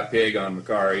another fat pig on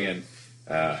Macari, and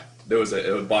there was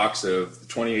a box of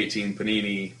 2018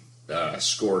 Panini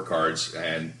scorecards,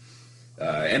 and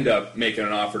end up making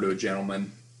an offer to a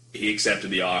gentleman. He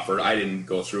accepted the offer. I didn't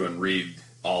go through and read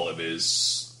all of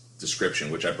his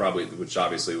description, which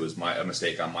obviously was a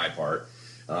mistake on my part.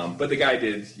 But the guy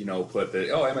did, put the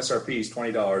MSRP is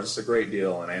 $20. It's a great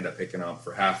deal, and I ended up picking up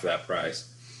for half that price.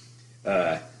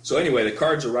 So anyway, the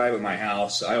cards arrive at my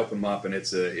house. I open them up, and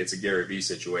it's a Gary Vee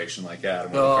situation like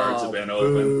Adam. When the cards have been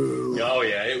open. Boo. Oh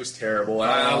yeah, it was terrible.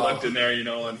 I looked in there,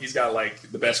 and he's got like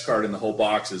the best card in the whole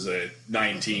box is a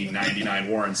 1999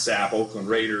 Warren Sapp Oakland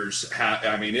Raiders hat.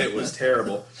 I mean, it was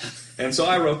terrible. And so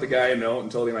I wrote the guy a note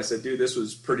and told him, I said, dude, this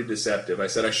was pretty deceptive. I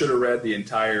said I should have read the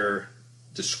entire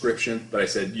description, but I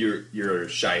said you're a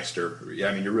shyster.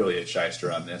 I mean, you're really a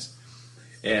shyster on this.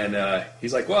 And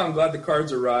he's like, well, I'm glad the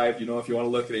cards arrived. You know, if you want to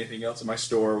look at anything else in my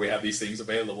store, we have these things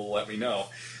available. Let me know.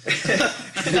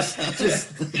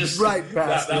 just right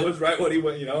past That it. was right what he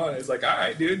went, you know. And it's like, all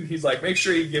right, dude. And he's like, make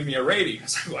sure you give me a rating. I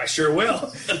was like, well, I sure will.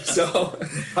 So,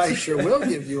 I sure will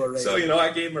give you a rating. so you know,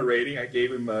 I gave him a rating. I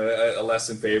gave him a less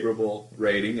than favorable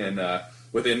rating, and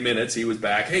within minutes he was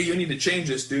back. Hey, you need to change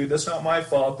this, dude. That's not my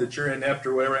fault that you're inept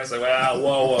or whatever. I was like,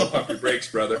 whoa, pump your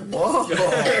brakes, brother. Whoa.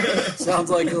 Sounds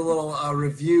like a little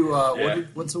review. Yeah.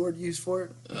 What's the word used for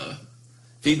it?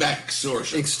 Feedback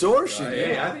extortion. Extortion.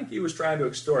 Yeah, I think he was trying to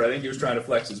extort. I think he was trying to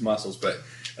flex his muscles. But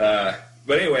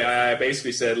anyway, I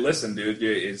basically said, listen, dude,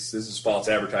 this is false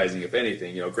advertising, if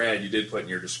anything. You know, granted, you did put in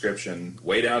your description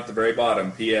way down at the very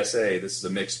bottom, PSA, this is a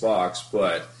mixed box,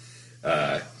 but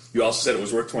you also said it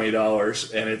was worth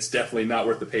 $20, and it's definitely not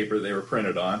worth the paper they were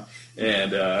printed on.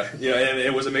 And and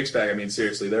it was a mixed bag. I mean,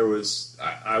 seriously, there was.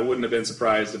 I wouldn't have been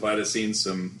surprised if I'd have seen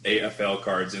some AFL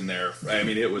cards in there. I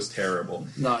mean, it was terrible.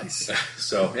 Nice.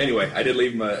 So anyway, I did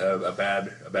leave him a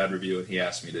bad review, and he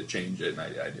asked me to change it, and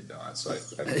I did not. So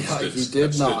I He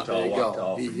did not. Tall, There you walked go.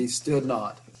 tall. He stood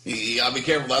not. You gotta be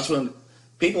careful. That's when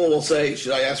people will say,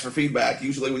 should I ask for feedback?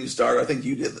 Usually when you start, I think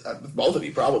you did, both of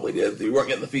you probably did. You weren't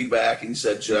getting the feedback and you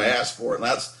said, should I ask for it? And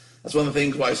that's one of the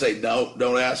things why I say, no,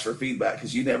 don't ask for feedback,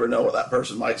 because you never know what that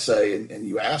person might say, and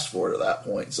you ask for it at that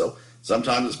point. So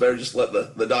sometimes it's better just let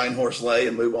the dying horse lay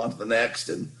and move on to the next.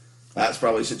 And that's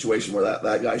probably a situation where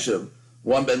that guy should have,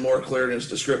 one, been more clear in his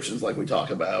descriptions like we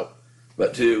talk about,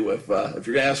 but two, if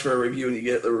you're going to ask for a review and you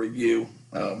get the review,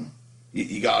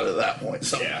 you got it at that point.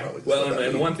 So Yeah. probably Well,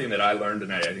 and one thing that I learned,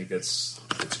 and I think it's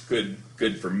good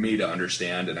for me to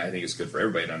understand, and I think it's good for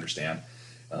everybody to understand.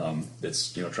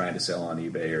 That's trying to sell on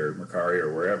eBay or Mercari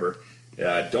or wherever.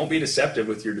 Don't be deceptive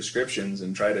with your descriptions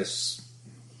and try to.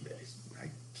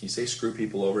 Can you say screw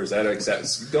people over? Is that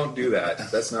accept? Don't do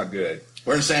that. That's not good.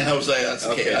 We're in San Jose. That's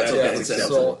Okay, okay. That's that- okay. that's That's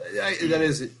acceptable.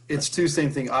 So it's two same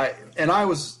thing.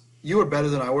 You were better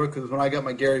than I were, because when I got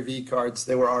my Gary V cards,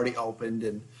 they were already opened,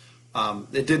 and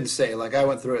it didn't say, like, I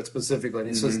went through it specifically, and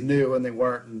it says new, and they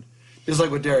weren't. And just like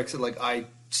what Derek said, like, I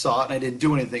saw it and I didn't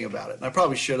do anything about it, and I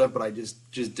probably should have, but I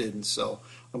just didn't. So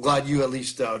I'm glad you at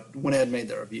least went ahead and made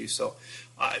that review. So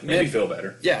Made me feel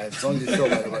better. yeah, as long as you feel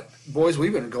better. But boys,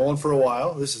 we've been going for a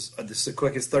while. This is the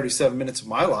quickest 37 minutes of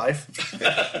my life.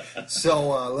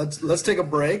 So let's take a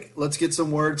break. Let's get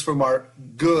some words from our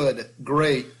good,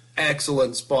 great,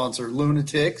 excellent sponsor,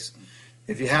 Lunatics.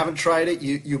 If you haven't tried it,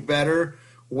 you better.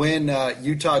 When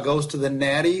Utah goes to the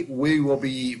Natty, we will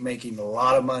be making a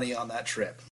lot of money on that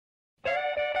trip.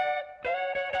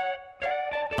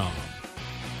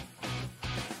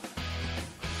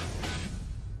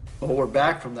 Well, we're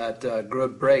back from that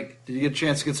good break. Did you get a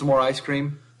chance to get some more ice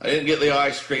cream? I didn't get the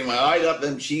ice cream. I eyed up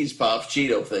them cheese puff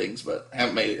Cheeto things, but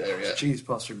haven't made it there yet. Cheese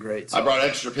puffs are great. So. I brought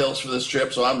extra pills for this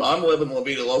trip, so I'm living La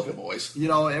Vida Loca, boys. You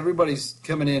know, everybody's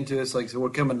coming into us so we're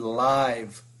coming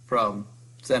live from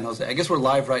San Jose. I guess we're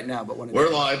live right now, but when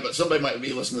We're live, but somebody might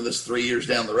be listening to this 3 years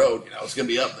down the road. It's going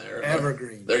to be up there.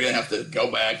 Evergreen. They're going to have to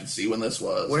go back and see when this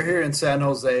was. we're here in San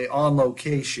Jose on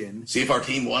location. See if our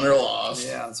team won or lost.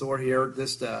 Yeah, so we're here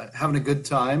just having a good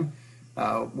time.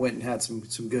 Went and had some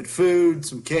good food,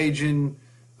 some Cajun.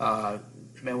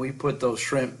 Man, we put those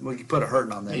shrimp. We put a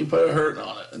hurting on You them. put a hurting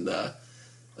on it. And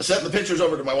I sent the pictures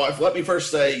over to my wife. Let me first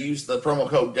say, use the promo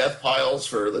code DeathPiles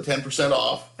for the 10%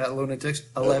 off. At Lunatics,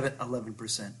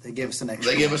 11%. They gave us an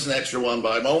extra. They give us an extra one,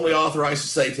 but I'm only authorized to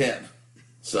say 10.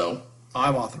 So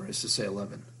I'm authorized to say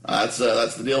 11. that's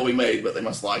the deal we made, but they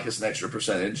must like us an extra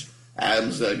percentage.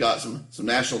 Adam's got some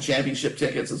national championship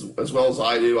tickets as well as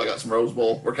I do. I got some Rose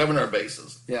Bowl. We're covering our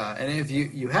bases. Yeah, and if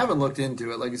you haven't looked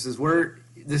into it, like it says,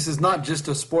 this is not just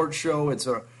a sports show. It's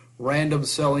a random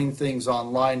selling things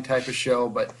online type of show,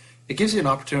 but it gives you an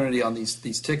opportunity on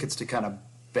these tickets to kind of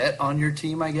bet on your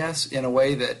team, I guess, in a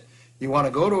way that you want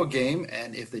to go to a game,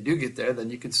 and if they do get there, then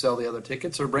you can sell the other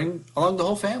tickets or bring along the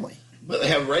whole family. But they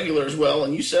have regular as well.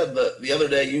 And you said that the other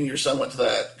day you and your son went to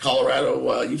that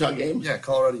Colorado-Utah game. Yeah,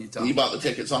 Colorado, Utah. And you bought the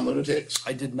tickets on Lunatics.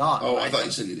 I did not. Oh, I thought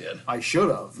you said you did. I should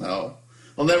have. No.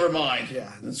 Well, never mind.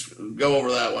 Yeah. Let's go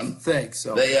over that one. Thanks.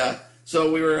 So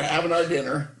So we were having our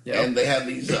dinner, Yeah. and they had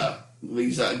these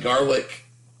garlic.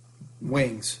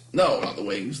 wings. No, not the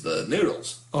wings. The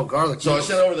noodles. Oh, garlic. So I noodles.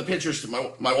 sent over the pictures to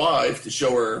my wife to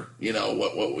show her,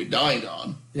 what we dined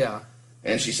on, Yeah.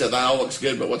 and she said that all looks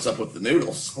good, but what's up with the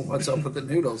noodles? What's up with the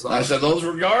noodles? And I said those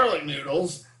were garlic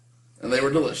noodles, and they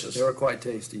were delicious. They were quite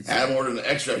tasty. Adam ordered an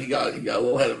extra. He got a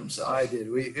little ahead of himself. I did.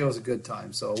 It was a good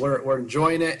time. So we're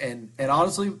enjoying it, and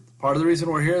honestly, part of the reason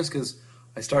we're here is because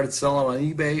I started selling on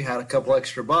eBay, had a couple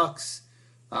extra bucks.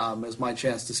 It was my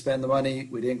chance to spend the money.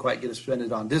 We didn't quite get to spend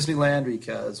it on Disneyland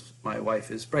because my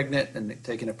wife is pregnant, and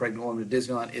taking a pregnant woman to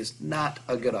Disneyland is not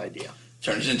a good idea.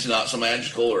 Turns into not so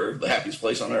magical or the happiest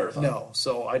place on earth. Huh? No,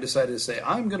 so I decided to say,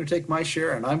 I'm going to take my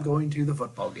share, and I'm going to the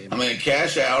football game. I'm going to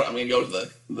cash out. I'm going to go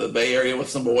to the Bay Area with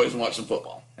some boys and watch some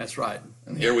football. That's right.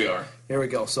 And here we are. Here we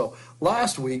go. So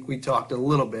last week we talked a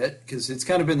little bit, because it's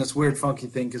kind of been this weird, funky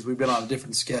thing, because we've been on a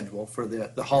different schedule for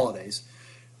the holidays.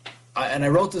 And I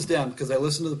wrote this down because I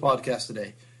listened to the podcast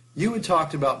today. You had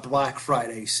talked about Black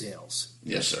Friday sales.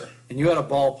 Yes, sir. And you had a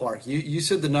ballpark. You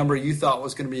said the number you thought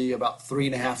was going to be about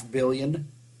 $3.5 billion.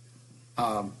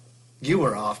 You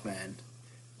were off, man.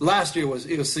 Last year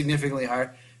it was significantly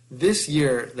higher. This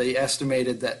year they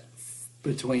estimated that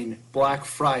between Black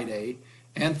Friday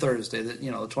and Thursday, the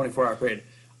 24-hour period,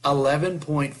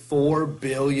 $11.4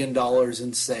 billion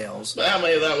in sales. But how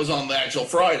many of that was on the actual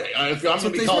Friday? I'm going to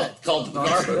be called to the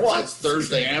carpet. Well, it's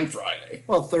Thursday and Friday.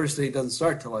 Well, Thursday doesn't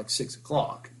start till like 6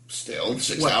 o'clock. Still,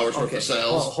 6 hours worth of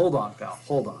sales. Well, hold on, pal.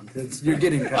 Hold on. You're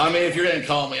getting past. I mean, if you're going to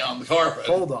call me on the carpet.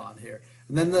 Hold on here.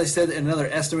 And then they said another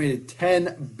estimated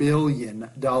 $10 billion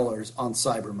on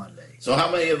Cyber Monday. So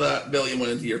how many of that billion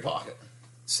went into your pocket?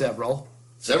 Several.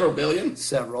 Several billion?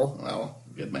 Several. Well,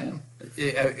 good man.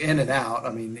 In and out.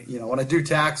 I mean, when I do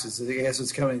taxes, I guess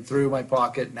it's coming through my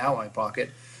pocket, and out my pocket.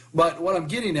 But what I'm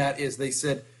getting at is they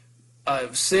said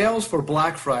sales for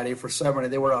Black Friday, for Cyber Monday,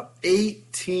 they were up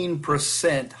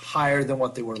 18% higher than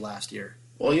what they were last year.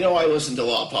 Well, I listen to a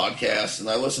lot of podcasts, and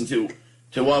I listen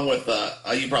to one with,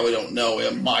 you probably don't know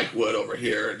him, Mike Wood over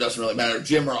here. It doesn't really matter.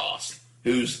 Jim Ross,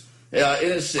 who's in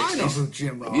his 60s. I know who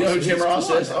Jim Ross is. You know who Jim Ross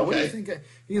is? What do you Okay. think?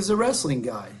 He's a wrestling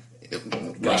guy.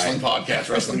 Wrestling podcast,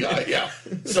 wrestling guy, yeah.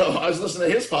 So I was listening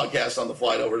to his podcast on the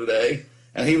flight over today,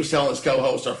 and he was telling his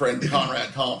co-host, our friend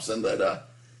Conrad Thompson, that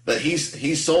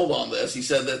he's sold on this. He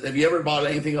said that, have you ever bought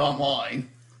anything online?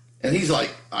 And he's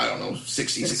like, I don't know,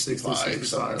 60, 65,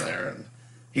 somewhere there. And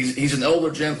he's an older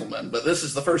gentleman, but this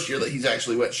is the first year that he's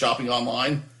actually went shopping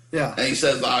online. Yeah. And he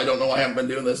says, I don't know, I haven't been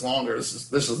doing this longer.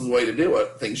 This is the way to do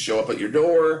it. Things show up at your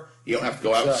door. You don't have to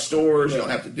go out to stores. Yeah. You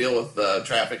don't have to deal with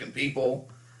traffic and people.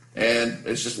 And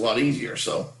it's just a lot easier.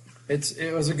 So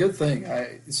it was a good thing.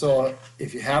 So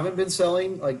if you haven't been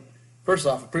selling, first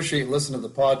off, appreciate listening to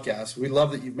the podcast. We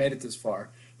love that you've made it this far.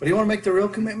 But you want to make the real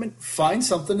commitment, find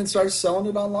something and start selling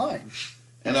it online.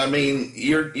 And I mean,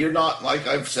 you're not, like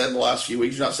I've said in the last few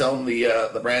weeks, you're not selling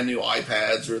the brand new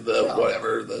iPads or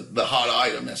the hot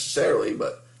item necessarily.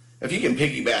 But if you can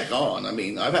piggyback on, I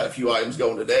mean, I've had a few items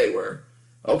going today where,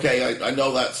 okay, I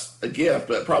know that's a gift,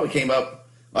 but it probably came up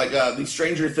like these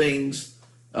Stranger Things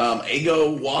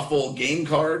Eggo waffle game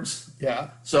cards. Yeah.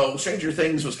 So Stranger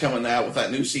Things was coming out with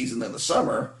that new season in the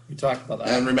summer. You talked about that.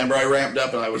 And remember, I ramped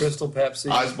up and I was Crystal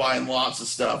Pepsi. I was buying lots of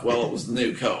stuff. Well, it was the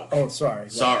new Coke. Oh, sorry.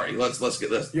 Sorry. Let's get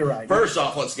this. You're right. First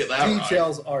off, let's get that right.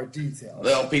 Details are details.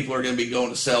 Well, people are going to be going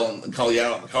to sell and call you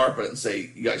out on the carpet and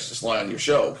say, you guys just lie on your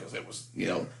show because it was,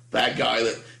 that guy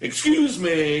that, excuse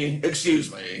me.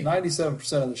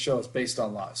 97% of the show is based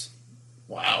on lies.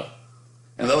 Wow.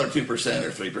 And the other 2% or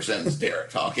 3% is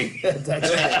Derek talking. That's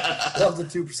right. Love the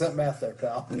 2% math there,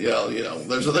 pal.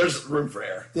 There's room for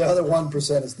error. The other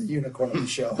 1% is the unicorn of the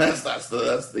show. That's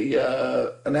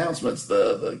the announcements,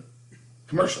 the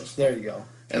commercials. There you go.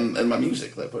 And my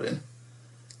music that I put in.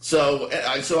 So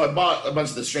I bought a bunch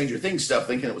of the Stranger Things stuff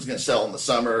thinking it was going to sell in the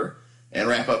summer and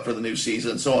ramp up for the new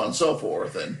season, so on and so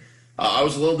forth. And I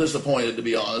was a little disappointed, to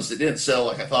be honest. It didn't sell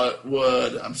like I thought it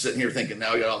would. I'm sitting here thinking,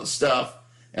 now I got all this stuff.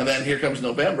 And then here comes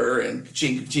November, and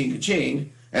ka-ching, ka-ching,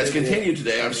 ka-ching. And it's continued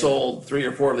today. I've sold 3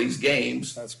 or 4 of these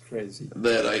games. That's crazy.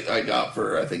 That I got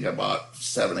for, I think I bought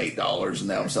 $7, $8, and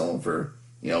now I'm selling for,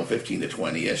 15 to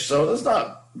 20-ish. So it's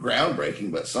not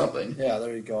groundbreaking, but something. Yeah,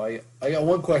 there you go. I got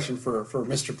one question for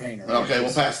Mr. Painter. Okay,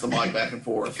 we'll pass the mic back and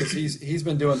forth. Because he's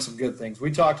been doing some good things.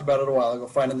 We talked about it a while ago,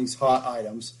 finding these hot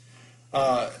items.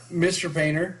 Mr.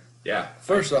 Painter. Yeah.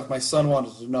 First off, my son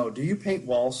wanted to know, do you paint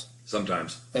walls?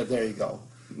 Sometimes. There you go.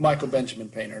 Michael Benjamin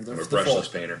Painter. I'm a brushless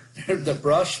painter. The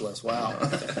brushless, wow.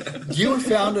 You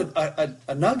found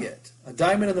a nugget, a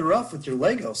diamond in the rough with your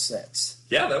Lego sets.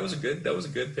 Yeah, that was a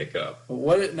good pickup.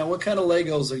 What kind of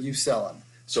Legos are you selling?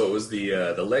 So it was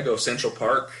the Lego Central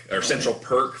Park or Central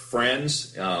Perk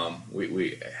Friends.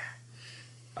 We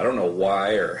I don't know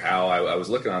why or how I was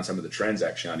looking on some of the trends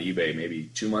actually on eBay maybe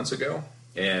 2 months ago,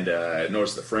 and I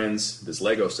noticed the Friends, this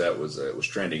Lego set was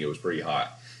trending. It was pretty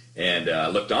hot. And I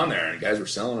looked on there, and guys were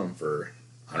selling them for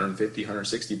 $150,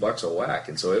 $160 a whack,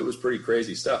 and so it was pretty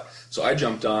crazy stuff. So I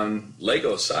jumped on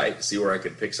Lego's site to see where I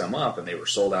could pick some up, and they were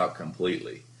sold out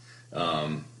completely.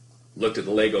 looked at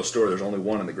the Lego store. There's only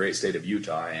one in the great state of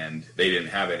Utah, and they didn't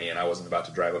have any, and I wasn't about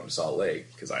to drive up to Salt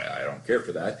Lake because I don't care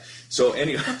for that. So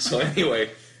anyway,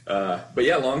 but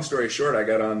yeah, long story short, I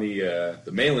got on the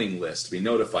mailing list to be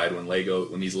notified when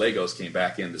these Legos came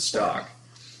back into stock.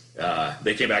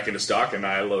 They came back into stock, and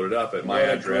I loaded up at my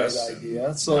address. Great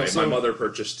idea. My mother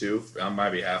purchased 2 on my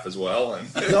behalf as well, and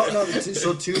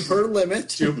so 2 per limit.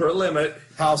 2 per limit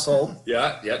Household.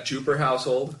 Yeah, 2 per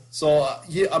household. So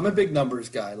I'm a big numbers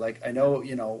guy. Like I know,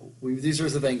 these are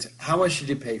the things. How much did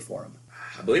you pay for them?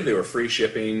 I believe they were free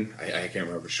shipping. I can't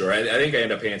remember for sure. I think I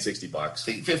ended up paying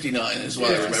 $60. 59 is what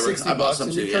I remember. $60 I bought some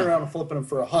and too. you turn around and flipping them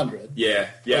for $100. Yeah.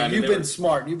 But you've been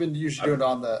smart. You've been usually doing it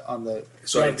on the.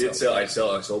 So I did sell. I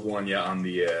sold one, on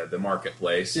the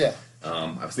marketplace. Yeah.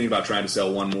 I was thinking about trying to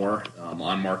sell one more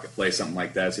on marketplace, something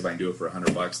like that. See if I can do it for $100,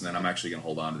 and then I'm actually going to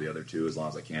hold on to the other 2 as long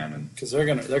as I can. And because they're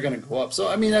gonna go up. So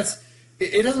I mean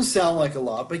it doesn't sound like a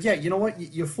lot, but yeah, you know what?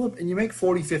 You flip and you make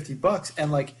 $40-$50,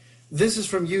 and like. This is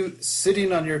from you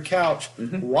sitting on your couch,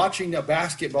 watching a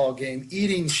basketball game,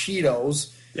 eating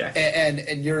Cheetos,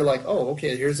 and you're like, oh,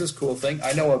 okay, here's this cool thing.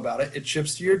 I know about it. It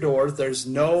ships to your door. There's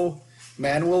no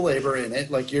manual labor in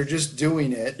it. Like, you're just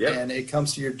doing it, and it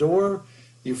comes to your door.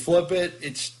 You flip it.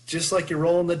 It's just like you're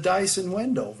rolling the dice in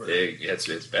Wendover.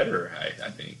 It's better, I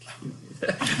think.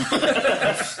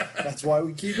 That's why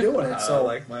we keep doing it. So I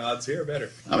like my odds here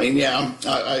better. I mean, yeah,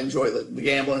 I enjoy the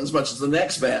gambling as much as the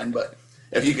next man, but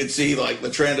if you could see like the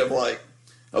trend of like,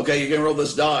 okay, you're gonna roll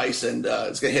this dice and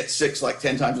it's gonna hit 6 like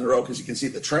 10 times in a row because you can see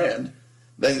the trend,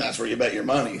 then that's where you bet your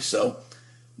money. So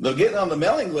the getting on the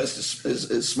mailing list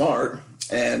is smart.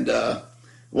 And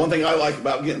one thing I like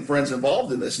about getting friends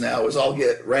involved in this now is I'll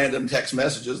get random text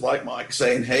messages like Mike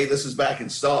saying, hey, this is back in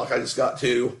stock. I just got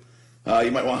 2.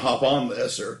 You might want to hop on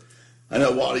this. Or I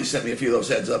know Waddy sent me a few of those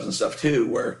heads ups and stuff too,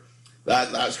 where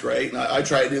that's great. And I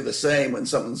try to do the same when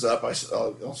something's up.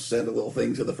 I'll send a little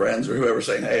thing to the friends or whoever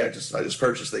saying, hey, I just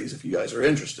purchased these if you guys are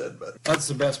interested. But that's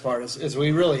the best part is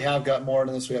we really have got more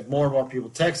into this. We have more and more people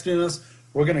texting us.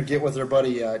 We're going to get with our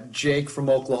buddy Jake from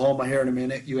Oklahoma here in a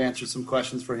minute. You answered some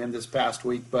questions for him this past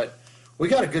week. But we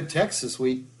got a good text this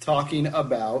week talking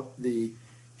about the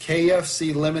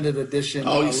KFC limited edition.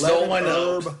 Oh, you stole my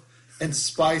note. Herb and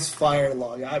spice fire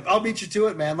log. I'll beat you to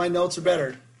it, man. My notes are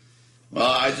better. Well,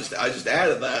 I just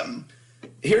added that. And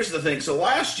here's the thing. So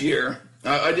last year,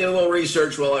 I did a little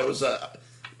research while I was.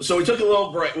 So we took a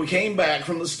little break. We came back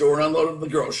from the store and unloaded the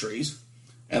groceries,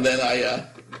 and then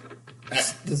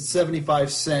the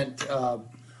 75-cent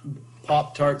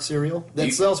Pop-Tart cereal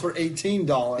that sells for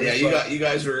 $18. Yeah, you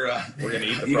guys were We're gonna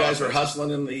eat the you guys were profits.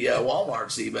 hustling in the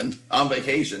Walmarts even on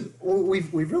vacation.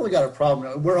 We've really got a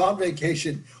problem. We're on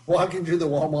vacation, walking through the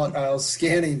Walmart aisles,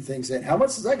 scanning things in. How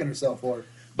much is that going to sell for?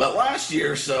 But last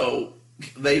year, so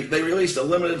they released a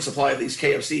limited supply of these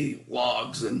KFC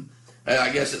logs, and I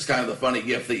guess it's kind of the funny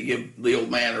gift that you give the old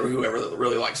man or whoever that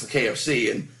really likes the KFC.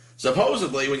 And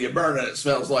supposedly, when you burn it, it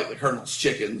smells like the Colonel's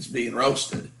chickens being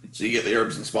roasted. So you get the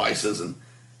herbs and spices, and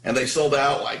they sold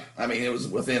out it was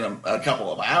within a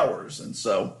couple of hours. And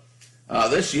so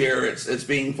this year, it's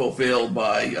being fulfilled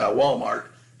by Walmart.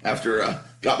 After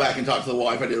got back and talked to the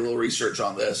wife, I did a little research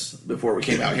on this before we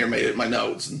came out here, made it in my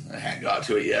notes, and I hadn't got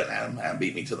to it yet. And Adam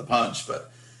beat me to the punch,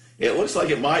 but it looks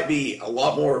like it might be a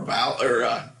lot more about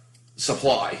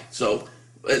supply. So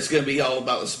it's going to be all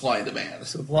about the supply and demand.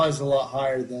 Supply is a lot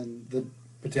higher than the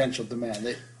potential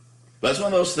demand. But it's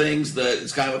one of those things that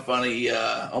it's kind of a funny,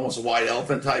 almost a white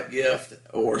elephant type gift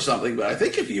or something. But I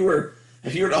think if you were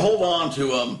to hold on to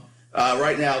them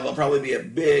right now, they'll probably be a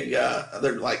big.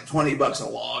 They're like $20 a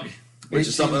log, which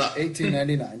is something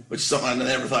 $18.99. Which is something I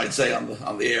never thought I'd say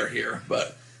on the air here.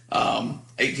 But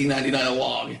 $18.99 a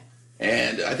log,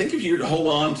 and I think if you were to hold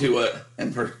on to it,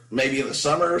 and maybe in the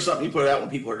summer or something, you put it out when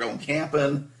people are going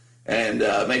camping. And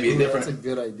maybe That's a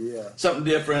good idea. Something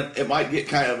different. It might get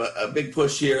kind of a big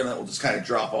push here, and then we'll just kind of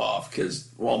drop off because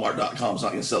Walmart.com is not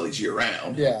going to sell these year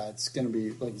round. Yeah, it's going to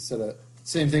be, like you said,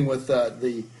 same thing with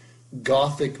the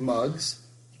Gothic mugs.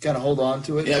 You kind of hold on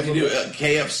to it. Yeah, if you do a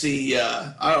KFC,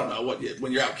 I don't know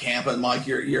when you're out camping, Mike.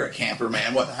 You're a camper,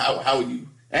 man. How would you?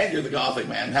 And you're the Gothic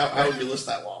man. How would you list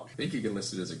that log? I think you can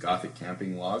list it as a Gothic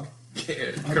camping log.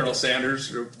 Colonel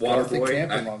Sanders, water Gothic boy.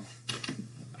 camping mug.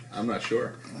 I'm not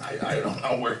sure. I don't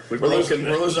know. We're losing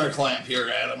our clamp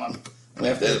here, Adam. We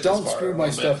have to edit Don't this part screw a my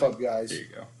little stuff bit. up, guys. There you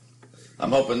go.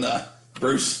 I'm hoping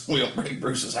we don't break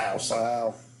Bruce's house.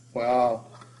 Wow.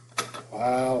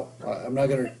 I'm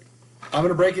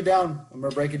gonna break it down. I'm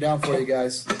gonna break it down for you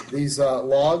guys. These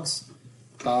logs,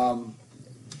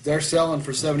 they're selling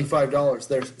for $75.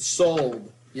 They're sold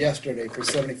yesterday for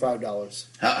 $75.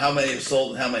 How many have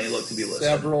sold and how many look to be listed?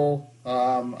 Several.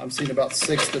 I'm seeing about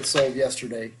 6 that sold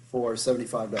yesterday for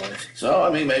 $75. So, I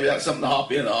mean, maybe that's something to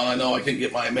hop in on. I know I can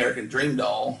get my American Dream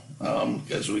doll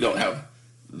because we don't have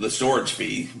the storage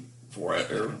fee for it,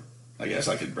 or I guess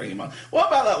I could bring him on. What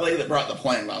about that lady that brought the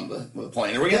plane on the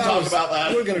plane? Are we going to talk about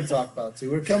that? We're going to talk about it, too.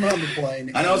 We're coming on the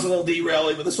plane. I know it's a little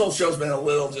derailing, but this whole show's been a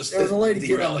little just There was a lady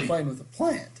getting on the derailing. plane with a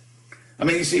plant. I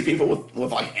mean, you see people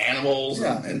with like animals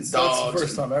and That's dogs. the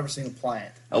first time I've ever seen a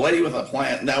plant. A lady with a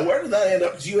plant. Now, where did that end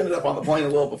up? Because you ended up on the plane a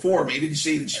little before me. Did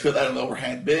you put that in the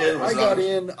overhead bin? Was I it got on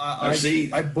in. our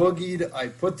seat? I boogied. I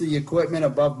put the equipment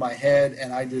above my head,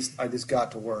 and I just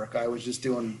got to work. I was just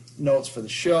doing notes for the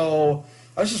show.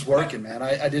 I was just working, man.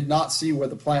 I did not see where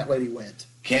the plant lady went.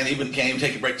 Can't even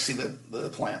take a break to see the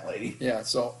plant lady. Yeah,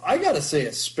 so I got to say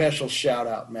a special shout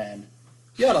out, man.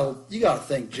 You gotta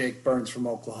thank Jake Burns from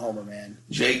Oklahoma, man.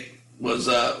 Jake was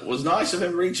nice of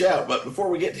him to reach out. But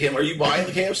before we get to him, are you buying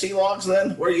the KFC logs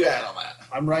then? Where are you at on that?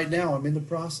 I'm in the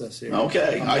process here.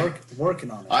 Okay. I'm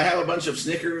working on it. I have a bunch of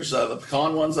Snickers, the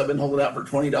pecan ones I've been holding out for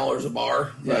 $20 a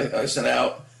bar. Yeah. I sent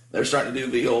out. They're starting to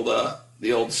do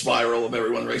the old spiral of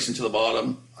everyone racing to the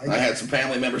bottom. I had some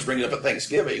family members bring it up at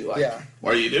Thanksgiving. Like, Yeah.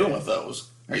 what are you doing with those?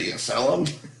 Are you going to sell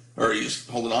them? Or are you just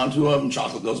holding on to them?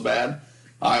 Chocolate goes bad.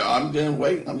 I'm going to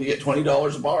wait. I'm going to get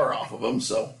 $20 a bar off of them,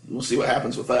 so we'll see what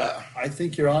happens with that. I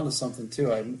think you're onto something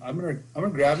too. I'm gonna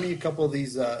grab me a couple of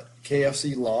these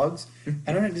KFC logs, and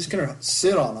I'm just gonna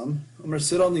sit on them. I'm gonna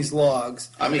sit on these logs.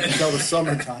 Until the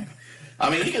summertime. I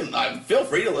mean, you can feel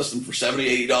free to list them for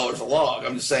 $70, $80 a log.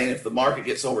 I'm just saying if the market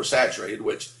gets oversaturated,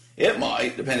 which it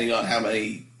might, depending on how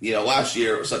many. Last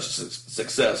year it was such a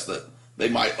success that they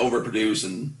might overproduce,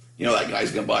 and that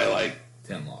guy's going to buy like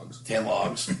 10 logs. 10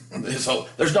 logs. So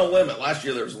there's no limit. Last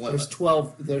year there was a limit. There's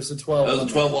 12. There's a 12. There's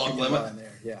a 12 log you can limit? buy in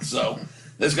there. Yeah. So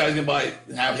this guy's going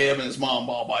to have him and his mom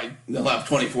they'll have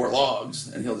 24 logs,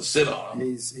 and he'll just sit on them.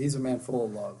 He's a man full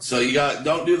of logs. So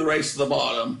don't do the race to the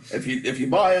bottom. If you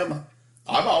buy them,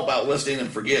 I'm all about listing and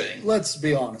forgetting. Let's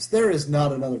be honest. There is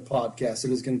not another podcast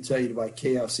that is going to tell you to buy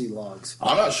KFC logs.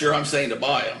 I'm not sure I'm saying to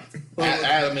buy them. Well,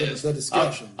 Adam is. the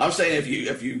discussion. I'm saying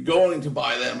if you're going to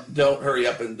buy them, don't hurry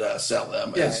up and sell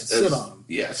them. Yeah, sit on them.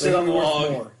 Yeah, sit on the worth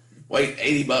log. more. Wait,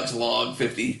 $80 a log,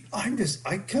 50.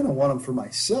 I kind of want them for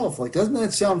myself. Like, doesn't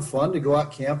that sound fun to go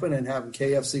out camping and have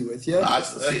KFC with you?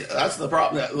 That's the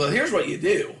problem. Well, here's what you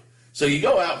do. So you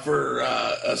go out for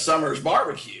a summer's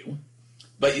barbecue,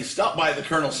 but you stop by the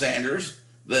Colonel Sanders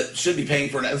that should be paying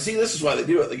for it. See, this is why they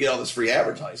do it. They get all this free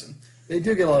advertising. They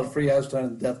do get a lot of free advertising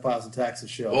on the Death Piles and Taxes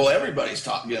show. Well, everybody's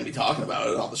going to be talking about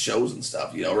it on all the shows and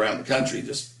stuff, around the country.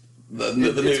 Just the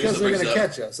news. It's because they're going to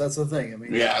catch us. That's the thing. I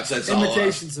mean, yeah, it's all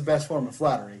imitation's the best form of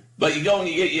flattery. But you go and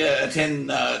you get you a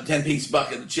 10-piece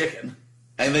bucket of chicken,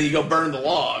 and then you go burn the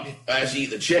log as you eat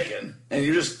the chicken, and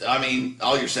you're just,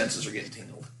 all your senses are getting tingled.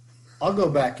 I'll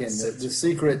go back in. The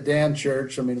secret Dan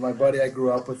Church, my buddy I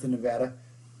grew up with in Nevada,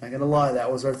 I'm not going to lie,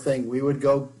 that was our thing. We would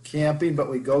go camping, but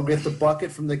we'd go get the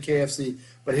bucket from the KFC.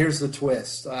 But here's the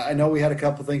twist. I know we had a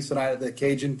couple things tonight at the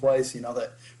Cajun place,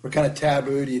 that were kind of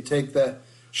taboo. You take the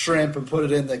shrimp and put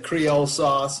it in the Creole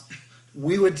sauce.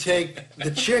 We would take the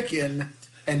chicken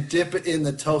and dip it in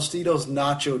the Tostitos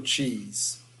nacho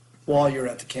cheese while you're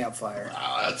at the campfire.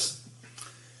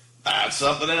 That's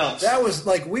something else. That was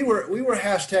like we were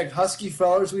hashtag husky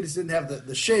fellers. We just didn't have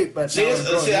the shape. But See,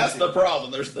 that's the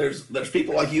problem. There's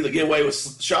people like you that get away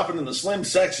with shopping in the slim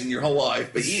section your whole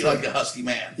life, but you eat like a husky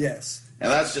man. Yes. And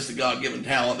that's just a God-given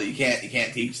talent that you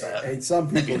can't teach that. Hey, some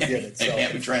people get it. They So.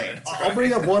 can't be trained. I'll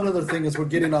bring up one other thing as we're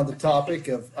getting on the topic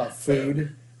of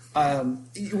food.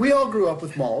 We all grew up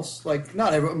with malls. Like,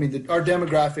 not everyone. Our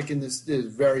demographic in this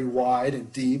is very wide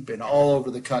and deep and all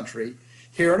over the country.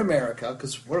 Here in America,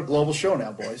 because we're a global show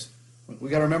now, boys. We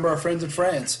got to remember our friends in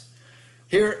France.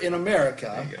 Here in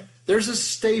America, there's a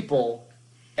staple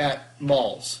at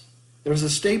malls. There's a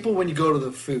staple when you go to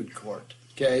the food court.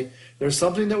 Okay, there's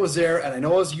something that was there, and I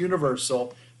know it was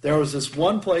universal. There was this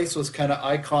one place that was kind of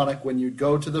iconic when you'd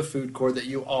go to the food court that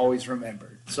you always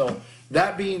remembered. So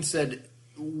that being said,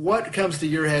 what comes to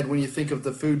your head when you think of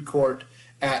the food court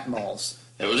at malls?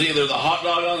 It was either the hot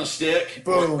dog on a stick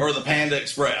or the Panda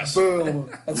Express.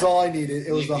 Boom. That's all I needed.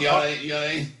 It was You got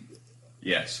any?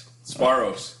 Yes.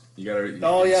 Sparrows. You gotta.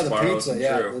 Oh yeah, the Sparrows pizza. and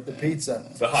Yeah, true. the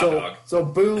pizza. The hot dog. So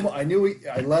boom. I knew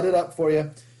I let it up for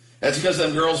you. That's because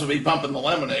them girls would be pumping the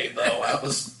lemonade, though.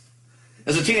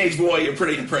 As a teenage boy, you're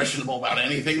pretty impressionable about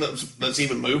anything that's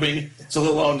even moving. So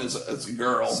let alone as a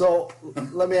girl. So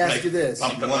let me ask you this: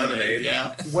 Pump the lemonade,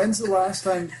 yeah. when's the last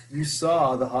time you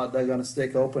saw the hot dog on a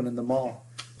stick open in the mall?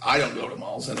 I don't go to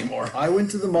malls anymore. I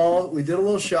went to the mall. We did a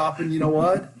little shopping. You know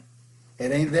what?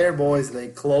 It ain't there, boys. They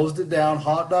closed it down.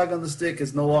 Hot dog on the stick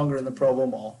is no longer in the Provo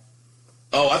Mall.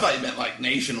 Oh, I thought you meant like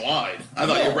nationwide. I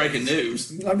thought you were breaking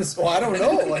news. I'm just. Well, I don't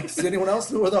know. Like, does anyone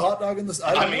else know where the hot dog in the?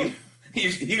 I mean,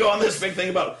 you go on this big thing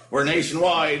about we're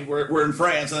nationwide, we're in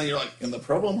France, and then you're like, in the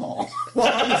Provo Mall. Well,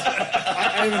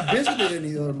 I haven't visited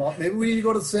any other mall. Maybe we need to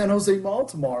go to the San Jose Mall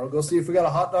tomorrow. Go see if we got a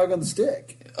hot dog on the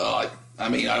stick. I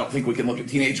mean, I don't think we can look at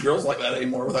teenage girls like that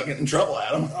anymore without getting in trouble,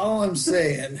 Adam. All I'm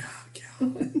saying,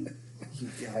 you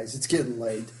guys, it's getting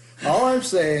late. All I'm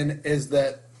saying is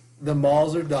that the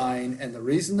malls are dying, and the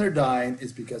reason they're dying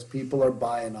is because people are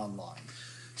buying online.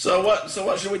 So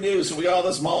what should we do? So we got all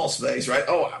this mall space, right?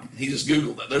 Oh, he just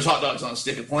Googled it. There's hot dogs on a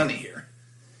stick aplenty here.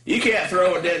 You can't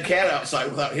throw a dead cat outside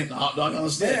without hitting a hot dog on the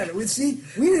stick. Man,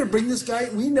 we need to bring this guy.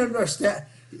 We never understand.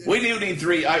 We do need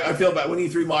three. I feel bad. We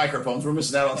need 3 microphones. We're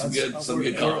missing out on some good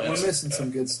comments. We're missing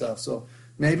some good stuff. So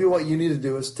maybe what you need to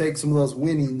do is take some of those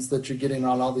winnings that you're getting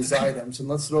on all these items, and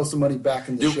let's throw some money back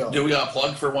in the show. Do we got a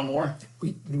plug for one more?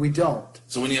 We don't.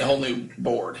 So we need a whole new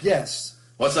board. Yes.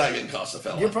 What's that going to cost a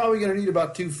fella? You're probably going to need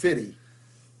about $250.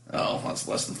 Oh, that's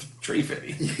less than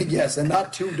 $3.50. Yes, and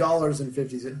not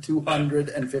 $2.50,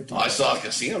 $250. I saw a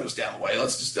casino just down the way.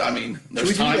 There's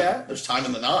we time. do that? There's time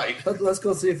in the night. Let's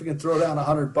go see if we can throw down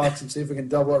 $100 and see if we can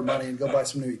double our money and go buy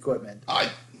some new equipment. I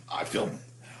feel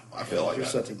like You're that.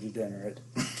 such a degenerate.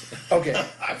 Okay,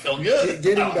 I feel good.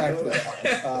 getting back to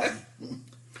that.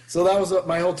 So that was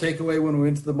my whole takeaway when we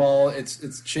went to the mall.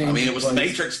 It's changed. I mean, it was the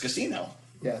place. Matrix Casino.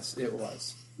 Yes, it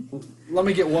was. Let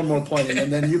me get one more point in,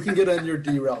 and then you can get on your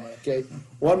derailment, okay?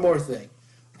 One more thing.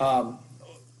 I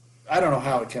don't know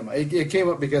how it came up. It came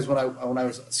up because when I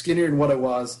was skinnier than what I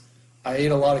was, I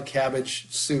ate a lot of cabbage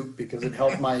soup because it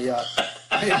helped my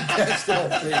intestinal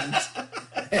things.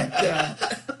 And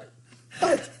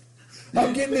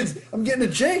I'm getting a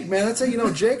Jake, man. That's how you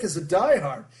know Jake is a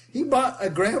diehard. He bought a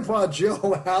Grandpa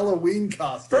Joe Halloween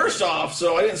costume. First off,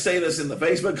 so I didn't say this in the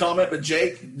Facebook comment, but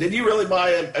Jake, did you really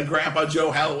buy a Grandpa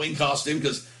Joe Halloween costume?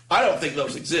 Because I don't think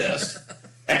those exist.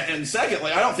 And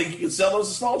secondly, I don't think you can sell those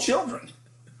to small children.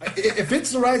 If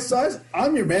it's the right size,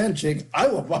 I'm your man, Jake. I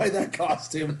will buy that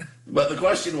costume. But the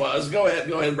question was, go ahead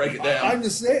and break it down. I'm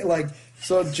just saying,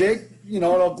 so Jake, in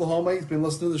Oklahoma, he's been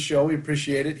listening to the show. We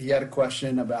appreciate it. He had a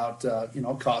question about,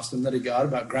 costume that he got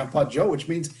about Grandpa Joe, which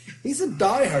means he's a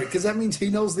diehard because that means he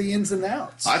knows the ins and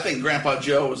outs. I think Grandpa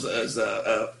Joe is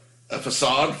a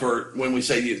facade for when we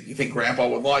say you think Grandpa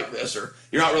would like this, or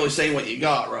you're not really saying what you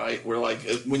got, right? We're like,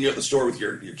 when you're at the store with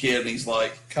your kid and he's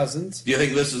like, Cousins? do you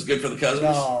think this is good for the cousins?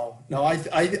 No, I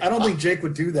don't think Jake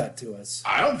would do that to us.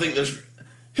 I don't think there's...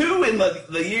 Who in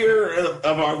the year of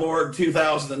our Lord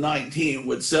 2019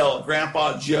 would sell a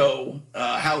Grandpa Joe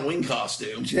Halloween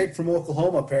costume? Jake from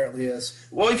Oklahoma apparently is.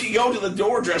 Well, if you go to the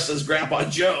door dressed as Grandpa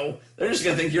Joe, they're just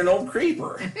going to think you're an old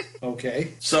creeper.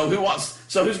 Okay. So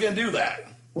who's going to do that?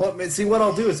 Well, see, what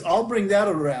I'll do is I'll bring that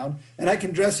around, and I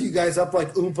can dress you guys up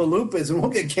like Oompa Loompas, and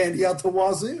we'll get candy out the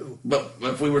wazoo. But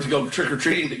if we were to go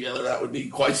trick-or-treating together, that would be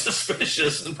quite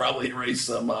suspicious and probably raise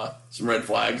some red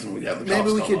flags, and we'd have the cops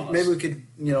Maybe we come on us. we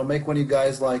could, make one of you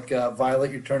guys like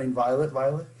Violet. You're turning Violet.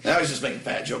 I was just making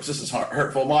fat jokes. This is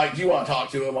hurtful. Mike, do you want to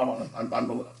talk to him?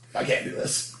 I can't do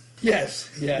this. Yes.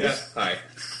 Yeah. Hi.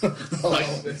 Hello.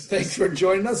 Thanks for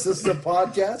joining us. This is a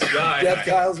podcast. Hi. Death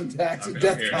Kyles and Taxes. I'm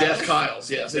Death here. Kyles. Death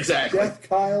Kyles, yes, exactly. Death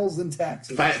Kyles and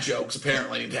Taxes. Fat jokes,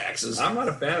 apparently, in taxes. I'm not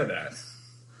a fan of that.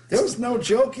 There was no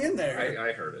joke in there.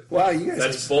 I heard it. Wow, you guys.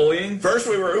 That's bullying. First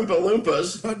we were Oompa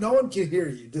Loompas. No one can hear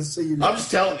you. Just so you know. I'm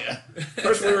just telling you.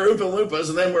 First we were Oompa Loompas,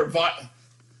 and then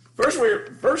first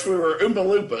we were Oompa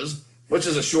Loompas, which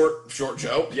is a short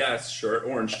joke, Yeah, it's short.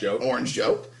 Orange joke. orange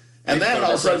joke, and then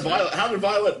all of a sudden Violet. How did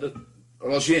Violet?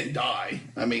 Well, she didn't die.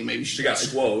 I mean, maybe She got died.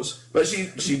 swos. But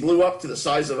she blew up to the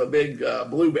size of a big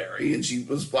blueberry, and she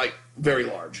was like very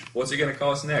large. What's he going to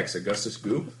call us next? Augustus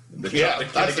Goop? Yeah,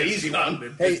 that's the easy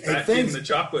one. Hey, Back thanks. in the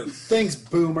chocolate. Thanks,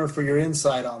 Boomer, for your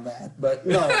insight on that. But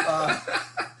no,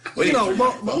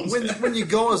 when you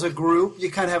go as a group,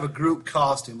 you kind of have a group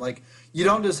costume. Like, you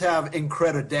don't just have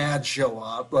Incredi-Dad show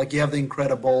up. Like, you have the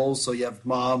Incredibles, so you have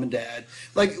Mom and Dad.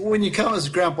 Like, when you come as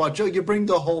Grandpa Joe, you bring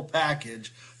the whole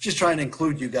package. Just trying to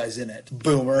include you guys in it.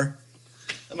 Boomer.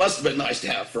 It must have been nice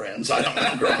to have friends. I don't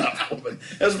know, growing up, but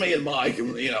it was me and Mike,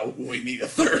 and when we meet a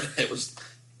third,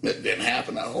 it didn't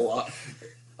happen a whole lot.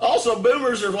 Also,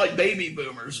 boomers are like baby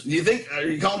boomers. Do you think, are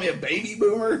you calling me a baby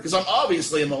boomer? Because I'm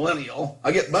obviously a millennial.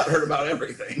 I get butthurt about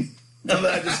everything. And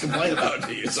then I just complain about it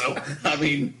to you. So, I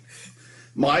mean,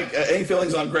 Mike, any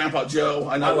feelings on Grandpa Joe?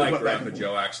 I know we like went back Grandpa and-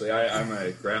 Joe, actually. I'm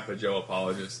a Grandpa Joe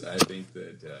apologist. I think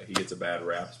that he gets a bad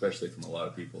rap, especially from a lot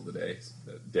of people today.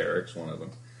 Derek's one of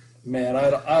them. Man,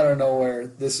 I don't know where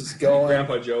this is going.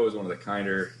 Grandpa Joe is one of the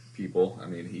kinder people. I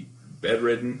mean, he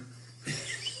bedridden.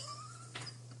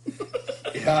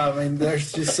 Yeah, I mean,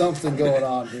 there's just something going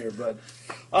on here. But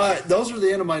those are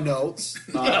the end of my notes.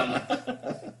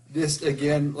 Just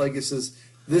again, like it says,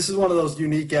 this is one of those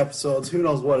unique episodes. Who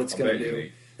knows what it's going to do?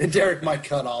 unique. And Derek might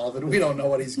cut all of it. We don't know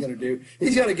what he's going to do.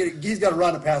 He's got to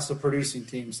run it past the producing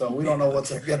team, so we don't know what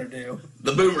they're going to do.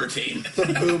 The Boomer team.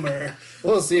 The Boomer.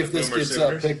 We'll see if this Boomer gets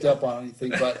Sooners. picked up on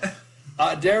anything. But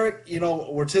Derek,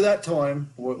 we're to that time.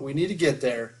 We need to get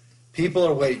there. People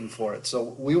are waiting for it.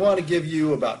 So we want to give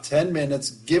you about 10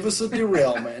 minutes. Give us a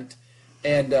derailment.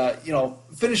 And,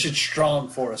 finish it strong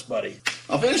for us, buddy.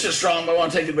 I'll finish it strong, but I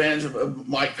want to take advantage of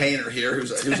Mike Painter here,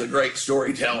 who's a great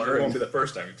storyteller. It won't be the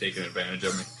first time you've taken advantage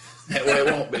of me. Well,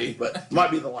 it won't be, but it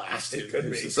might be the last. It could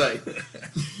who's be. to say.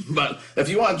 But if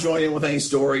you want to join in with any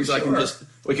stories,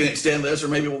 we can extend this, or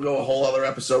maybe we'll go a whole other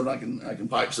episode, and I can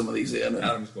pipe some of these in. And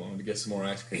Adam's going to get some more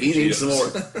ice cream. he needs some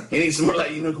Cheetos. more. He needs some more of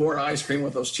that unicorn ice cream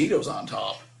with those Cheetos on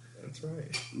top. That's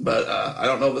right. But I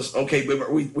don't know this. Okay,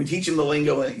 Boomer, we teach him the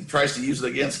lingo, and he tries to use it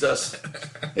against us.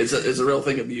 It's a real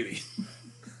thing of beauty.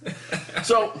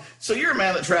 So you're a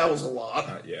man that travels a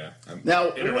lot. Yeah. I'm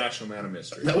Now, international man of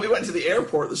mystery. Now, we went to the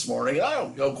airport this morning, and I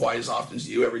don't go quite as often as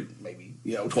you. Maybe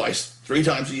twice, 3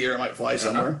 times a year, I might fly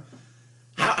somewhere.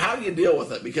 How do you deal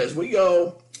with it? Because we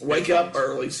wake up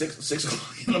early, 6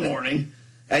 o'clock in the morning,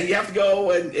 and you have to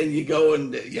go and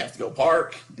you have to go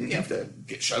park, and you have to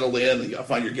get shuttled in, and you got to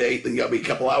find your gate, then you got to be a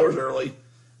couple hours early,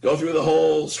 go through the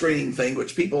whole screening thing,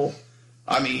 which people.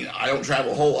 I mean, I don't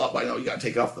travel a whole lot, but I know you got to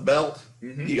take off the belt.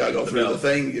 Mm-hmm. You got to go through the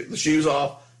thing, get the shoes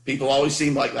off. People always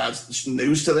seem like that's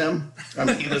news to them. I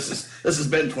mean, this has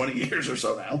been 20 years or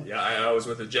so now. Yeah, I was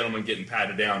with a gentleman getting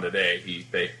patted down today.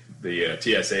 The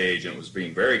TSA agent was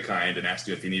being very kind and asked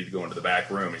him if he needed to go into the back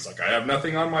room. He's like, I have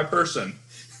nothing on my person.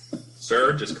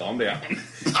 Sir, just calm down.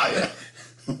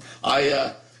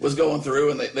 I was going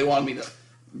through, and they wanted me to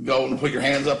go and put your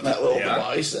hands up in that little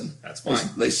device, and that's fine.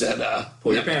 They said,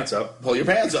 Pull your pants up. Pull your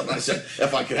pants up. And I said,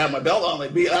 if I could have my belt on,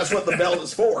 that's what the belt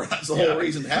is for. That's the whole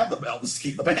reason to have the belt, is to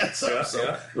keep the pants up.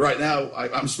 So right now,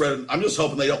 I'm spreading. I'm just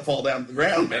hoping they don't fall down to the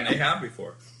ground. And they have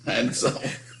before. And so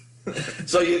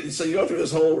you go through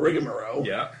this whole rigmarole.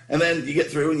 Yeah. And then you get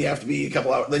through, and you have to be a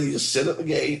couple hours. Then you just sit at the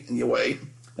gate and you wait.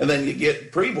 And then you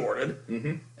get pre-boarded,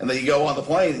 and then you go on the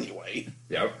plane and you wait.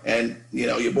 Yep. And,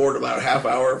 you board about a half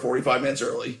hour, 45 minutes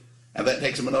early, and then it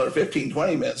takes them another 15,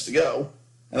 20 minutes to go.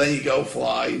 And then you go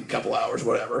fly a couple hours,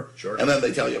 whatever. Sure. And then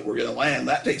they tell you, we're going to land.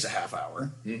 That takes a half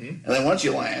hour. Mm-hmm. And then once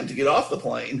you land, to get off the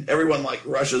plane, everyone,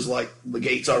 rushes like the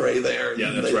gate's already there.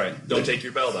 Yeah, that's right. Don't take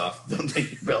your belt off. Don't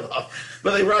take your belt off.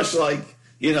 But they rush they're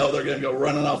going to go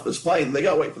running off this plane. They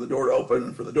got to wait for the door to open.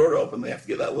 And for the door to open, they have to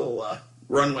get that little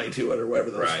runway to it, or whatever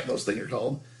those things are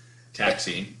called.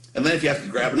 Taxi. And then if you have to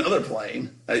grab another plane,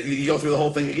 you go through the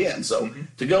whole thing again. So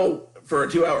to go for a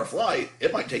 2-hour flight,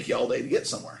 it might take you all day to get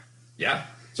somewhere. Yeah.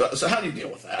 So how do you deal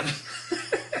with that?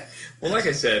 Well, like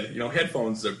I said,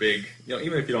 headphones are big.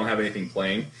 Even if you don't have anything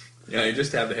playing, you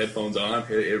just have the headphones on.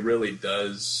 It really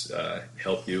does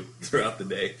help you throughout the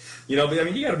day. But I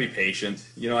mean, you got to be patient.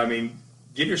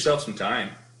 Give yourself some time.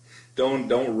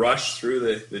 Don't rush through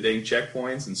the dang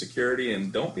checkpoints and security,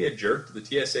 and don't be a jerk to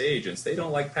the TSA agents. They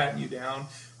don't like patting you down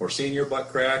or seeing your butt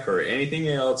crack or anything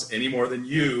else any more than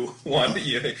you want.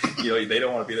 They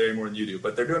don't want to be there any more than you do.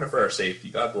 But they're doing it for our safety.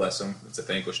 God bless them. It's a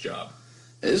thankless job.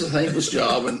 It is a thankless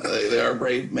job, and they are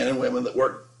brave men and women that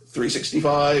work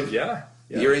 365. Yeah.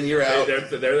 Year in, year out.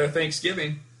 They're there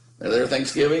Thanksgiving. They're there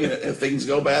Thanksgiving, and if things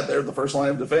go bad, they're the first line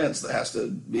of defense that has to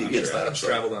be against that. I've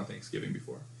traveled on Thanksgiving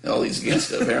before. He's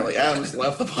against it, apparently. Adam's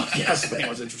left the podcast. If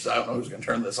anyone's interested, I don't know who's going to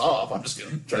turn this off. I'm just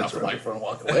going to turn off the microphone and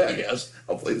walk away, I guess.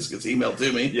 Hopefully this gets emailed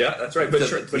to me. Yeah, that's right. But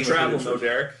travel, producers. no,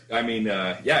 Derek. I mean,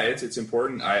 it's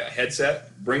important.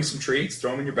 Headset, bring some treats,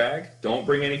 throw them in your bag. Don't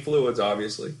bring any fluids,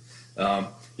 obviously.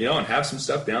 And have some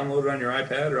stuff downloaded on your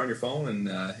iPad or on your phone,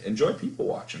 and enjoy people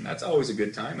watching. That's always a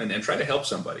good time. And try to help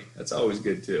somebody. That's always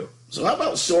good, too. So how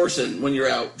about sourcing when you're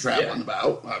out traveling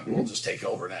about? We'll just take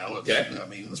over now. Okay. I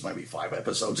mean, this might be 5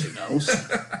 episodes. Who knows?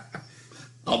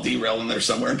 I'll derail in there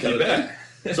somewhere and cut You it bet.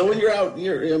 out. So when you're out,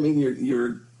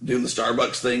 you're doing the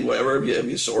Starbucks thing, whatever. Have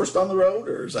you sourced on the road,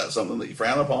 or is that something that you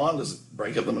frown upon? Does it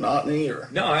break up the monotony? Or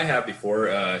No, I have before.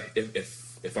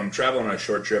 If I'm traveling on a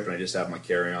short trip and I just have my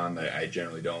carry-on, I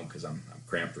generally don't, because I'm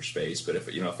cramped for space. But if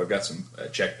I've got some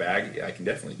check bag, I can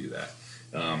definitely do that.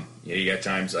 You got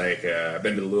times like I've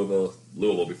been to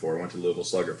Louisville before. I went to the Louisville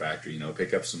Slugger Factory.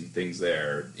 Pick up some things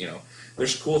there.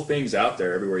 There's cool things out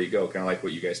there everywhere you go. Kind of like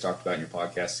what you guys talked about in your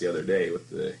podcast the other day with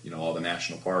the all the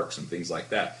national parks and things like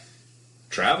that.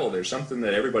 Travel. There's something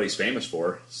that everybody's famous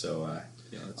for. So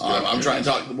I'm trying to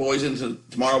talk the boys into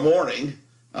tomorrow morning.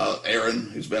 Aaron,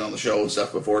 who's been on the show and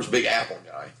stuff before, is a big Apple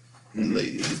guy. And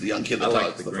he's the young kid that I like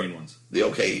talks the green ones. The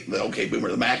OK Boomer,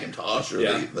 the Macintosh, or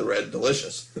the Red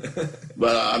Delicious.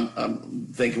 But I'm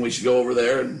thinking we should go over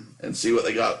there and see what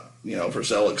they got, for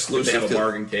sale exclusive. They have a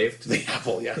bargain cave to the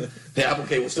Apple. Yeah, the Apple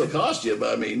cave will still cost you,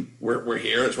 but I mean, we're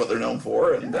here. It's what they're known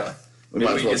for, and we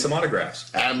might as well get some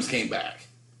autographs. Adams came back.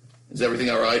 Is everything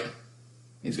all right?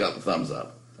 He's got the thumbs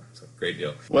up. That's a great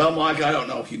deal. Well, Mike, I don't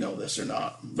know if you know this or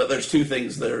not, but there's two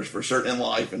things there's for certain in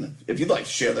life, and if you'd like to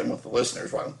share them with the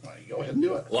listeners, why don't you go ahead and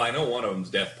do it? Well, I know one of them's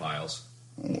death piles.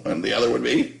 And the other would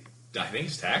be? I think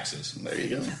it's taxes. There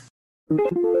you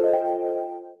go.